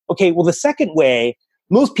 Okay, well, the second way,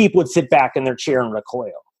 most people would sit back in their chair and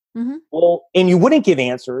recoil. Well, and you wouldn't give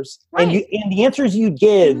Answers. And the answers you'd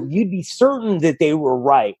give, you'd be certain that they were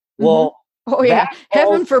right. Well,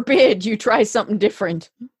 heaven forbid you try something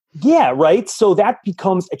different. Yeah, right. So that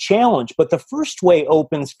becomes a challenge. But the first way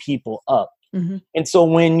opens people up. And so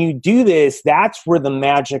when you do this, that's where the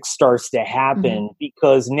magic starts to happen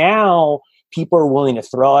because now people are willing to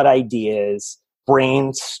throw out ideas,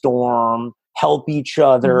 brainstorm, help each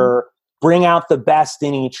other, bring out the best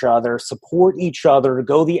in each other, support each other to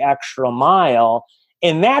go the extra mile.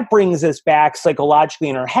 And that brings us back psychologically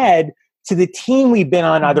in our head to the team we've been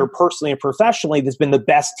on, either personally or professionally, that's been the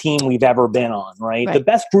best team we've ever been on, right? The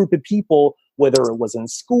best group of people, whether it was in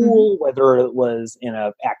school, whether it was in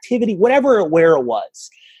an activity, where it was.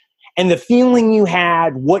 And the feeling you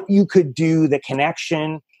had, what you could do, the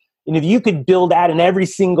connection. And if you could build that in every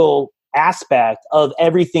single aspect of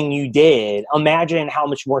everything you did, imagine how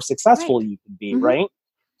much more successful you could be, right?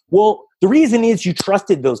 Well, the reason is you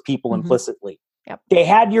trusted those people implicitly. They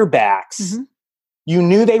had your backs. You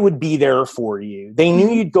knew they would be there for you. They knew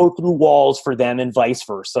you'd go through walls for them and vice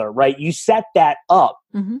versa, right? You set that up.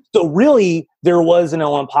 So really, there was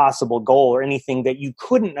no impossible goal or anything that you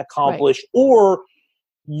couldn't accomplish, or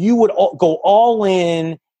you would go all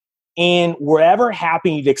in and wherever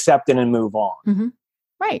happy, you'd accept it and move on. Mm-hmm.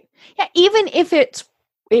 Right. Yeah. Even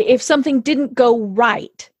if something didn't go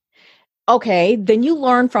right, okay, then you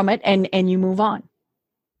learn from it and you move on.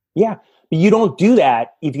 Yeah. But you don't do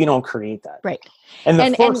that if you don't create that. Right. And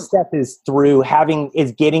the first step is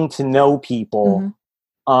getting to know people mm-hmm.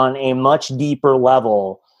 on a much deeper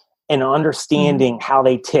level and understanding mm-hmm. how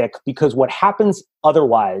they tick. Because what happens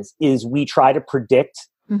otherwise is we try to predict,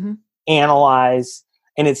 mm-hmm. analyze,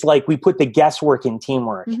 and it's like we put the guesswork in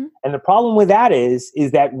teamwork. Mm-hmm. And the problem with that is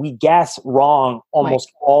that we guess wrong almost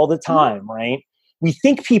all the time, mm-hmm. right? We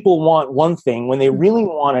think people want one thing when they mm-hmm. really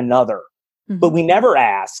want another, mm-hmm. but we never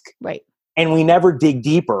ask. Right. And we never dig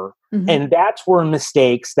deeper. Mm-hmm. And that's where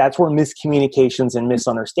miscommunications and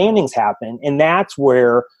misunderstandings happen. And that's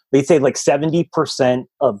where they say like 70%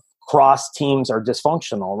 of cross teams are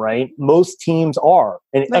dysfunctional, right? Most teams are.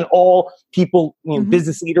 And all people, mm-hmm.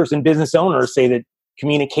 business leaders and business owners say that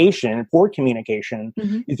poor communication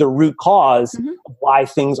mm-hmm. is the root cause mm-hmm. of why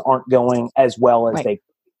things aren't going as well as they.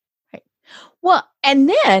 Right. Well, and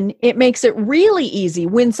then it makes it really easy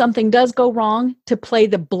when something does go wrong to play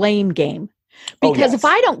the blame game. Because if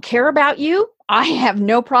I don't care about you, I have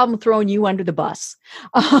no problem throwing you under the bus.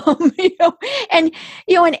 And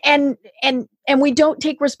we don't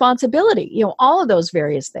take responsibility, all of those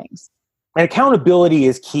various things. And accountability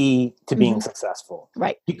is key to being mm-hmm. successful.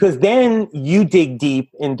 Right. Because then you dig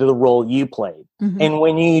deep into the role you played. Mm-hmm. And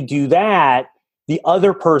when you do that, the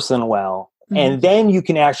other person will. Mm-hmm. And then you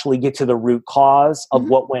can actually get to the root cause of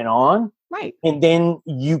mm-hmm. what went on. Right. And then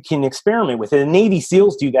you can experiment with it. And Navy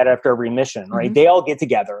SEALs do that after every mission, right? Mm-hmm. They all get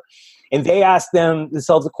together and they ask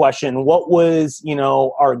themselves the question, what was,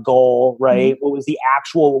 our goal, right? Mm-hmm. What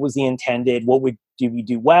was the intended? Did we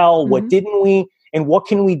do well? Mm-hmm. What didn't we? And what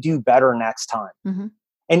can we do better next time? Mm-hmm.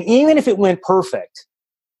 And even if it went perfect,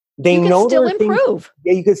 they you know could still improve.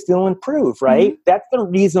 You could still improve, right? Mm-hmm. That's the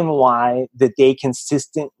reason why that they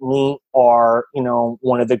consistently are,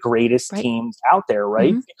 one of the greatest teams out there,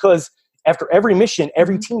 right? Mm-hmm. Because after every mission,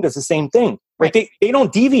 every mm-hmm. team does the same thing. Right? Right. They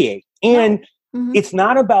don't deviate. And mm-hmm. it's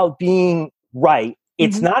not about being right.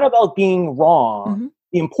 It's mm-hmm. not about being wrong. Mm-hmm.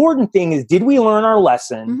 The important thing is, did we learn our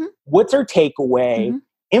lesson? Mm-hmm. What's our takeaway? Mm-hmm.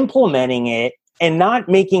 Implementing it and not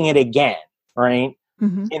making it again, right?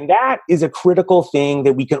 Mm-hmm. And that is a critical thing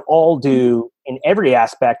that we can all do in every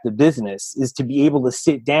aspect of business, is to be able to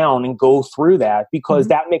sit down and go through that, because mm-hmm.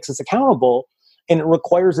 that makes us accountable and it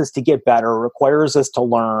requires us to get better, requires us to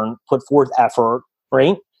learn, put forth effort,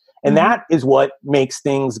 right? And mm-hmm. that is what makes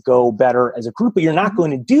things go better as a group. But you're not mm-hmm.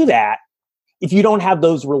 going to do that if you don't have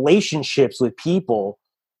those relationships with people,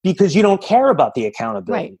 because you don't care about the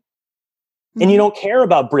accountability. Right. And you don't care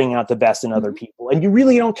about bringing out the best in other mm-hmm. people. And you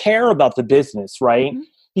really don't care about the business, right? Mm-hmm.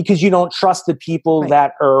 Because you don't trust the people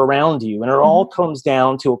that are around you. And it all comes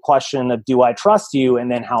down to a question of, do I trust you?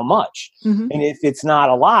 And then how much? Mm-hmm. And if it's not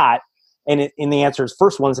a lot, and the answer is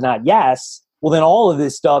first one's not yes, well, then all of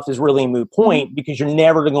this stuff is really a moot point, mm-hmm. because you're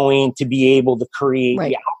never going to be able to create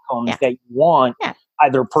the outcomes that you want,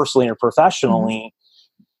 either personally or professionally.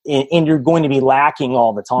 Mm-hmm. And you're going to be lacking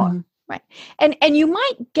all the time. Mm-hmm. Right. And you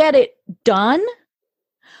might get it done,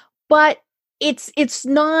 but it's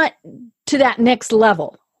not to that next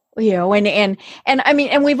level, and I mean,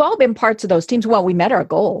 and we've all been parts of those teams. Well, we met our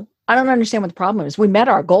goal. I don't understand what the problem is. We met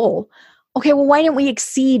our goal. Okay, well, why didn't we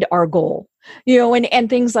exceed our goal? And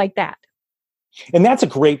things like that. And that's a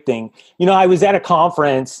great thing. I was at a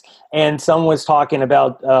conference and someone was talking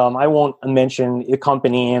about, I won't mention the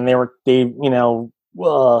company, and they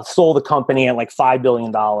sold the company at like $5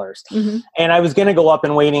 billion. Mm-hmm. And I was going to go up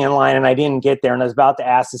and waiting in line, and I didn't get there. And I was about to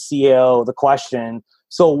ask the CEO the question,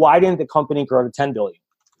 so why didn't the company grow to 10 billion?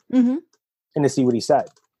 Mm-hmm. And to see what he said.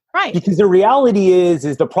 Right. Because the reality is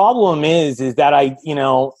the problem is that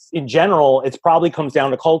in general, it probably comes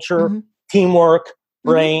down to culture, mm-hmm. teamwork,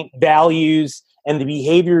 mm-hmm. right? Values, and the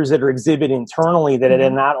behaviors that are exhibited internally that mm-hmm.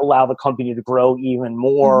 did not allow the company to grow even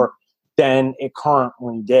more mm-hmm. than it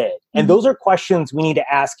currently did. And mm-hmm. those are questions we need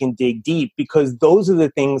to ask and dig deep, because those are the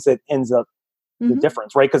things that ends up mm-hmm. the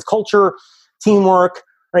difference, right? Because culture, teamwork,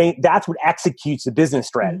 right? That's what executes the business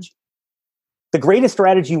strategy. Mm-hmm. The greatest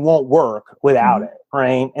strategy won't work without mm-hmm. it,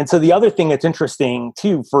 right? And so the other thing that's interesting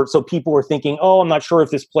too, so people are thinking, I'm not sure if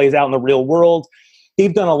this plays out in the real world.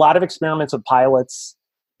 They've done a lot of experiments with pilots,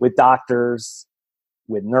 with doctors,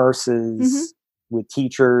 with nurses, mm-hmm. with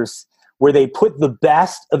teachers, where they put the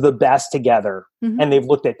best of the best together, mm-hmm. and they've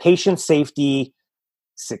looked at patient safety,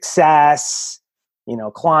 success,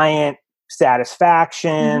 client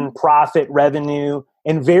satisfaction, mm-hmm. profit, revenue,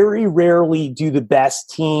 And very rarely do the best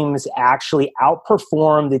teams actually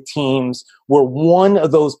outperform the teams where one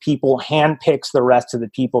of those people handpicks the rest of the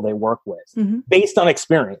people they work with based on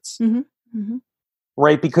experience,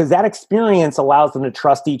 right? Because that experience allows them to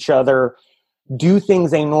trust each other, do things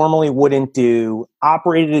they normally wouldn't do,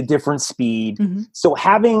 operate at a different speed. So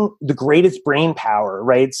having the greatest brain power,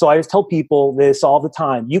 right? So I always tell people this all the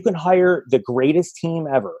time. You can hire the greatest team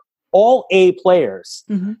ever, all A players.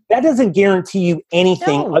 That doesn't guarantee you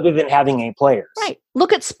anything other than having A players. Right.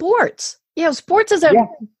 Look at sports. Sports is a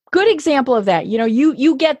good example of that.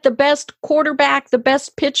 You get the best quarterback, the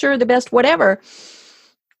best pitcher, the best whatever.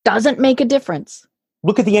 Doesn't make a difference.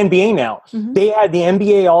 Look at the NBA now. They had the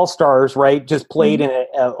NBA All-Stars, right, just played in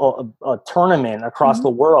a tournament across the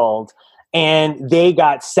world, and they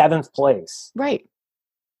got 7th place. Right.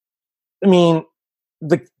 I mean,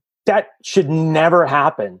 that should never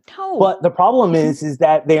happen. No. But the problem is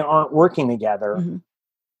that they aren't working together,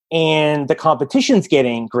 and the competition's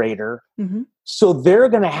getting greater. So they're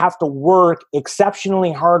going to have to work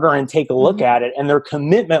exceptionally harder and take a look at it, and their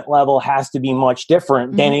commitment level has to be much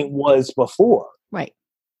different than it was before. Right.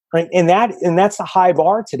 Right. And that's a high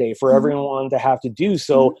bar today for everyone to have to do.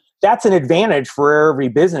 So that's an advantage for every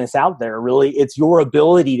business out there. Really, it's your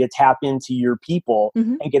ability to tap into your people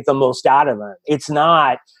and get the most out of them. It's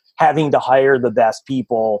not having to hire the best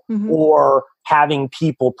people or having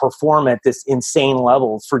people perform at this insane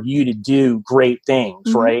level for you to do great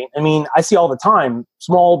things, right? I mean, I see all the time,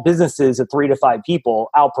 small businesses of 3 to 5 people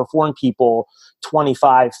outperform people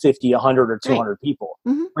 25, 50, 100, or 200 people,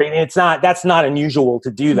 right? And that's not unusual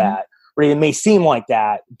to do that, right? It may seem like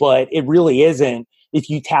that, but it really isn't if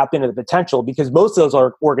you tap into the potential, because most of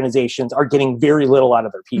those organizations are getting very little out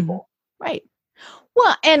of their people. Right.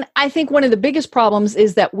 Well, and I think one of the biggest problems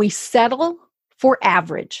is that we settle for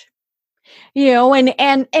average,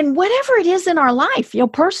 and whatever it is in our life,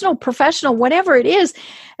 personal, professional, whatever it is,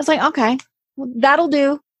 it's like, okay, well, that'll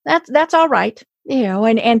do. That's all right.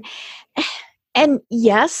 And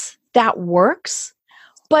yes, that works,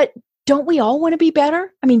 but don't we all want to be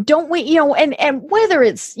better? I mean, don't we, and whether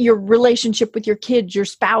it's your relationship with your kids, your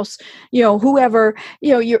spouse, whoever,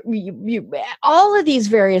 you all of these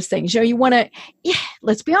various things, you want to,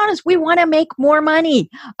 let's be honest, we want to make more money.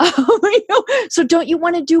 So don't you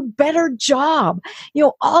want to do better job?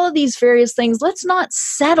 All of these various things. Let's not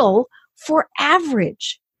settle for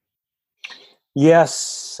average.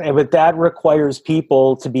 Yes, but that requires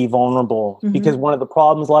people to be vulnerable, because one of the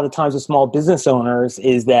problems a lot of times with small business owners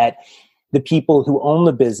is that the people who own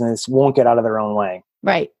the business won't get out of their own way.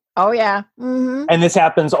 Right. Oh, yeah. And this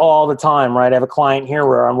happens all the time, right? I have a client here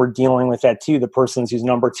where we're dealing with that too. The person who's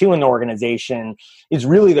number 2 in the organization is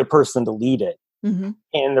really the person to lead it.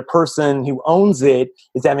 And the person who owns it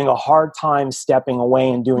is having a hard time stepping away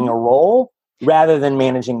and doing a role rather than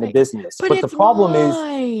managing the business. But the problem is,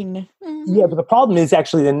 but the problem is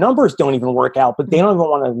actually the numbers don't even work out, but they don't even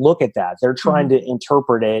want to look at that. They're trying to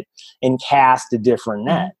interpret it and cast a different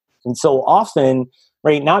net. And so often,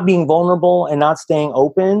 right, not being vulnerable and not staying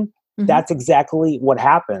open, that's exactly what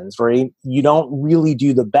happens, right? You don't really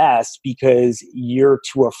do the best because you're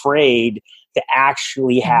too afraid to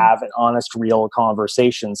actually have an honest, real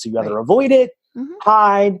conversation. So you either avoid it,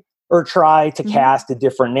 hide, or try to cast a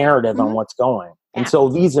different narrative on what's going. And so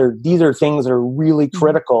these are things that are really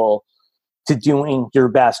critical to doing your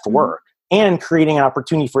best work and creating an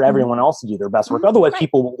opportunity for everyone else to do their best work. Otherwise,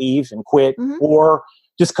 people will leave and quit or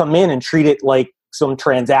just come in and treat it like some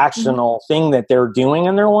transactional thing that they're doing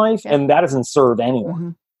in their life, and that doesn't serve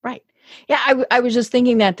anyone. Right. Yeah, I was just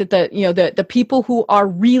thinking that the people who are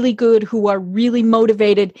really good, who are really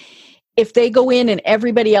motivated, if they go in and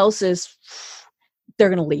everybody else is, they're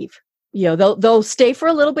going to leave. They'll stay for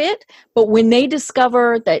a little bit, but when they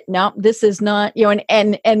discover that no, this is not,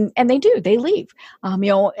 and they leave,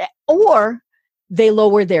 or they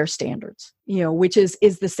lower their standards, which is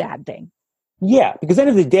the sad thing. Yeah, because at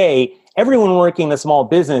the end of the day, everyone working in a small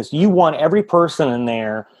business, you want every person in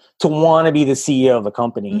there to want to be the CEO of the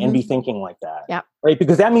company and be thinking like that. Yeah. Right?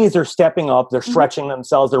 Because that means they're stepping up, they're stretching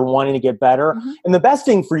themselves, they're wanting to get better. And the best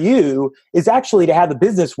thing for you is actually to have the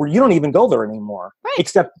business where you don't even go there anymore,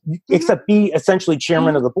 except be essentially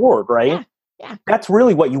chairman of the board, right? Yeah. That's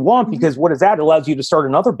really what you want, because what is that? It allows you to start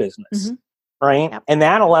another business, right? Yep. And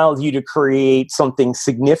that allows you to create something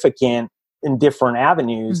significant in different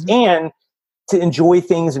avenues and to enjoy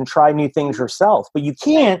things and try new things yourself. But you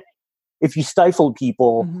can't if you stifle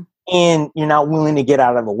people and you're not willing to get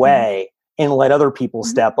out of the way and let other people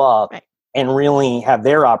step up and really have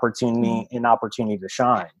their opportunity and opportunity to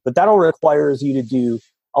shine. But that all requires you to do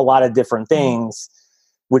a lot of different things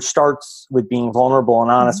which starts with being vulnerable and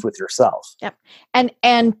honest with yourself. Yep.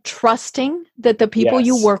 And trusting that the people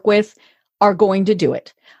you Yes. work with are going to do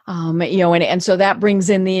it. And so that brings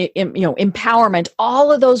in the, empowerment,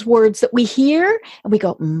 all of those words that we hear and we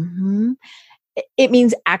go, it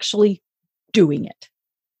means actually doing it.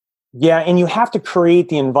 Yeah. And you have to create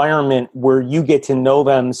the environment where you get to know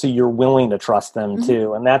them so you're willing to trust them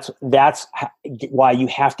too. And that's why you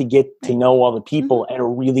have to get to know all the people at a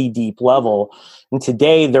really deep level. And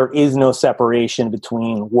today there is no separation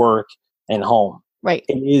between work and home. Right.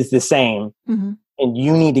 It is the same. And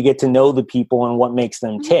you need to get to know the people and what makes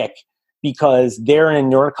them tick, because they're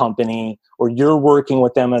in your company or you're working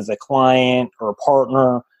with them as a client or a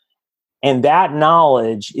partner. And that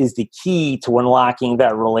knowledge is the key to unlocking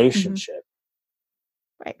that relationship.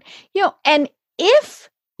 Right. And if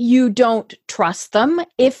you don't trust them,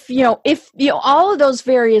 if all of those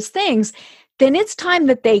various things, then it's time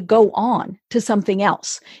that they go on to something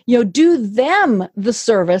else. Do them the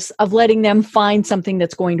service of letting them find something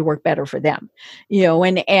that's going to work better for them.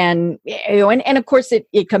 And of course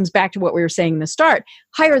it comes back to what we were saying in the start.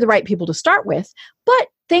 Hire the right people to start with, but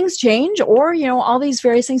things change, or all these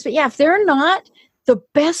various things. But yeah, if they're not the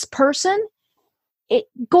best person,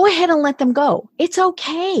 go ahead and let them go. It's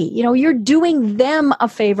okay. You're doing them a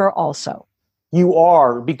favor also. You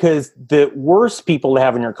are, because the worst people to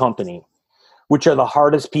have in your company, which are the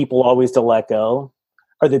hardest people always to let go,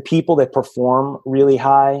 are the people that perform really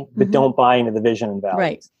high but don't buy into the vision and values.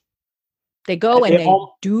 Right. They go and they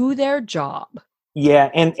do their job. Yeah,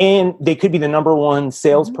 and they could be the number one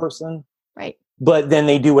salesperson. Right. But then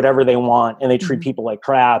they do whatever they want and they treat people like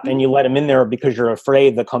crap, and you let them in there because you're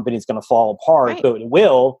afraid the company's going to fall apart, but it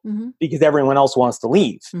will, because everyone else wants to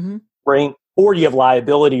leave, right? Or you have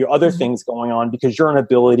liability or other things going on because your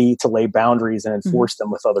inability to lay boundaries and enforce them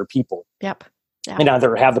with other people. Yep. And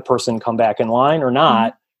either have the person come back in line or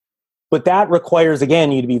not. But that requires,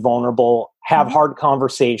 again, you to be vulnerable, have hard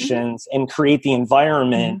conversations, and create the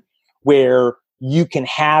environment where you can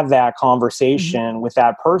have that conversation with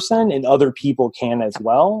that person and other people can as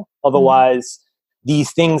well. Otherwise,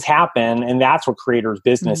 these things happen, and that's what creators'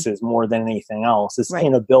 business is more than anything else. This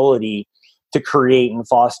inability to create and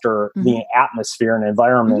foster the atmosphere and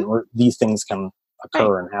environment where these things can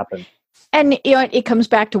occur and happen. And it comes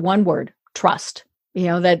back to one word: trust.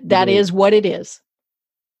 That is what it is.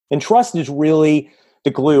 And trust is really the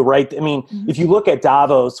glue, right? I mean, if you look at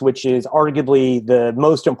Davos, which is arguably the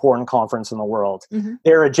most important conference in the world,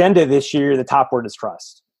 their agenda this year, the top word is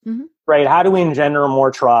trust, right? How do we engender more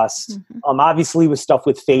trust? Obviously with stuff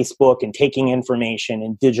with Facebook and taking information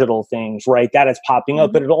and digital things, right? That is popping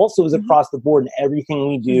up, but it also is across the board in everything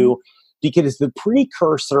we do, because the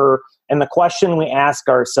precursor and the question we ask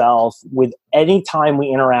ourselves with any time we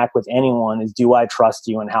interact with anyone is, do I trust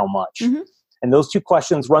you and how much? And those two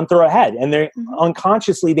questions run through our head, and they're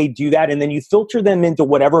unconsciously they do that. And then you filter them into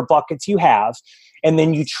whatever buckets you have, and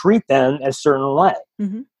then you treat them a certain way.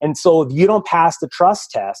 And so if you don't pass the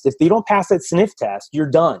trust test, if you don't pass that sniff test, you're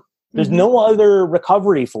done. There's no other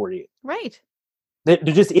recovery for you. Right. There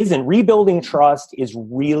just isn't. Rebuilding trust is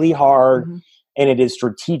really hard, and it is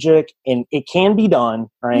strategic, and it can be done,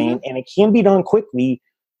 right? And it can be done quickly,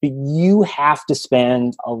 but you have to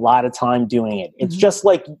spend a lot of time doing it. It's just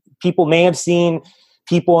like people may have seen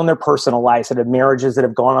people in their personal lives that have marriages that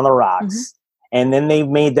have gone on the rocks, and then they've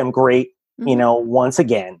made them great, once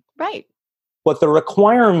again. Right. But the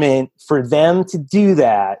requirement for them to do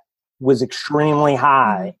that was extremely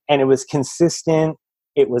high, and it was consistent.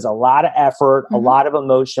 It was a lot of effort, a lot of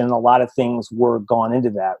emotion, a lot of things were gone into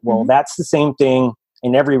that. Well, that's the same thing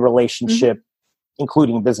in every relationship,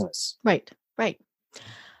 including business. Right.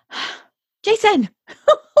 Jason,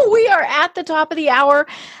 we are at the top of the hour.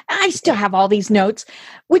 I still have all these notes,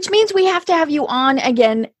 which means we have to have you on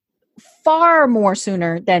again far more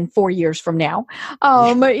sooner than 4 years from now.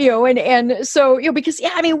 And so, because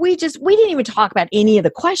we didn't even talk about any of the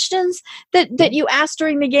questions that you asked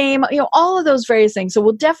during the game, all of those various things. So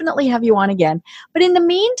we'll definitely have you on again. But in the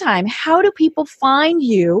meantime, how do people find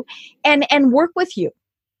you and work with you?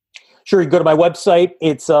 Sure, you go to my website.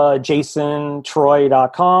 It's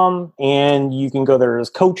jasontreu.com, and you can go there as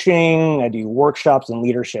coaching. I do workshops in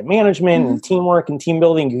leadership management and teamwork and team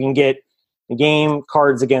building. You can get the game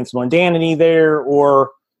Cards Against Mundanity there, or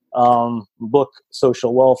book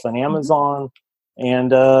Social Wealth on Amazon.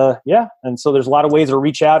 And and so there's a lot of ways to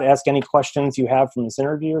reach out, ask any questions you have from this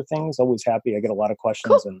interview or things. Always happy. I get a lot of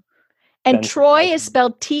questions. Cool. And Treu is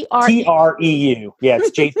spelled Treu. Treu. Yeah, it's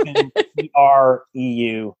Jason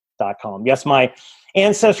Treu.com. Yes, my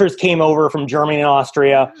ancestors came over from Germany and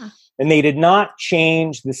Austria, and they did not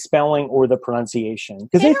change the spelling or the pronunciation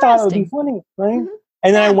because they thought it would be funny, right?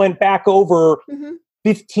 And then I went back over Mhm.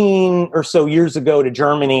 15 or so years ago to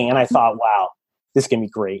Germany, and I thought, wow, this is going to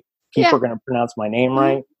be great. People are going to pronounce my name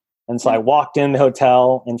right. And so I walked in the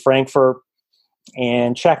hotel in Frankfurt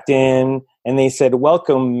and checked in, and they said,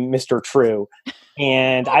 welcome, Mr. Treu.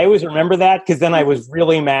 And I always remember that because then I was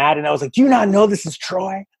really mad, and I was like, do you not know this is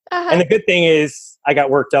Troy? Uh-huh. And the good thing is I got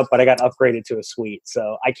worked up, but I got upgraded to a suite,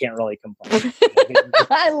 so I can't really complain.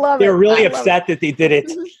 I love it. They were really I love upset that they did it.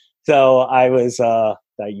 Mhm. So I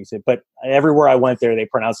used it. But everywhere I went there, they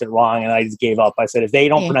pronounced it wrong, and I just gave up. I said, if they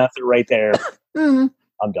don't pronounce it right there, Mhm.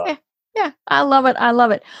 I'm done. Yeah, I love it. I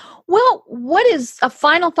love it. Well, what is a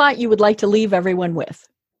final thought you would like to leave everyone with?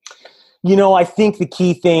 I think the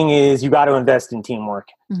key thing is you got to invest in teamwork.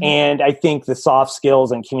 Mhm. And I think the soft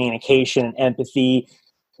skills and communication and empathy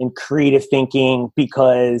and creative thinking,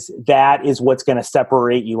 because that is what's going to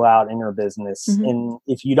separate you out in your business. Mhm. And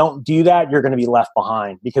if you don't do that, you're going to be left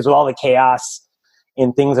behind, because with all the chaos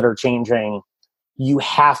and things that are changing, you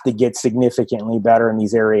have to get significantly better in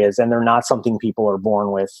these areas, and they're not something people are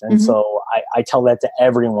born with. And Mhm. so I tell that to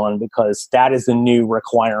everyone, because that is the new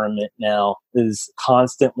requirement now, is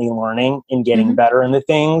constantly learning and getting Mhm. better in the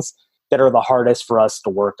things that are the hardest for us to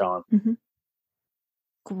work on. Mhm.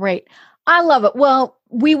 Great. I love it. Well,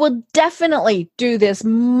 we will definitely do this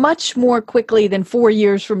much more quickly than 4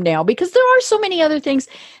 years from now, because there are so many other things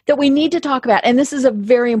that we need to talk about. And this is a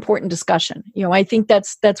very important discussion. I think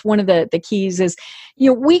that's one of the keys is,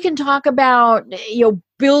 we can talk about,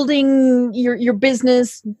 building your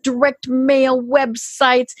business, direct mail,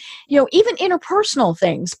 websites, even interpersonal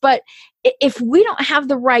things. But if we don't have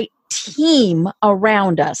the right team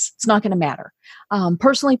around us, it's not going to matter.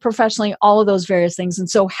 Personally, professionally, all of those various things. And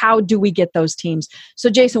so how do we get those teams? So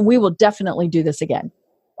Jason, we will definitely do this again.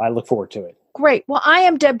 I look forward to it. Great. Well, I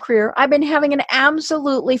am Deb Creer. I've been having an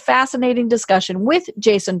absolutely fascinating discussion with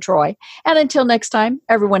Jason Treu. And until next time,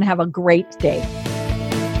 everyone have a great day.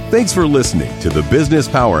 Thanks for listening to the Business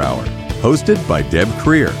Power Hour, hosted by Deb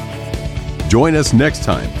Creer. Join us next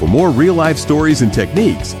time for more real-life stories and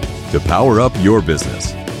techniques to power up your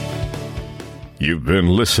business. You've been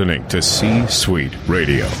listening to C-Suite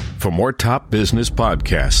Radio. For more top business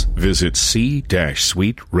podcasts, visit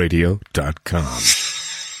c-suiteradio.com.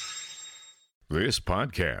 This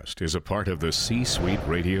podcast is a part of the C-Suite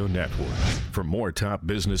Radio Network. For more top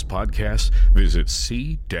business podcasts, visit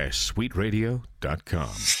c-suiteradio.com.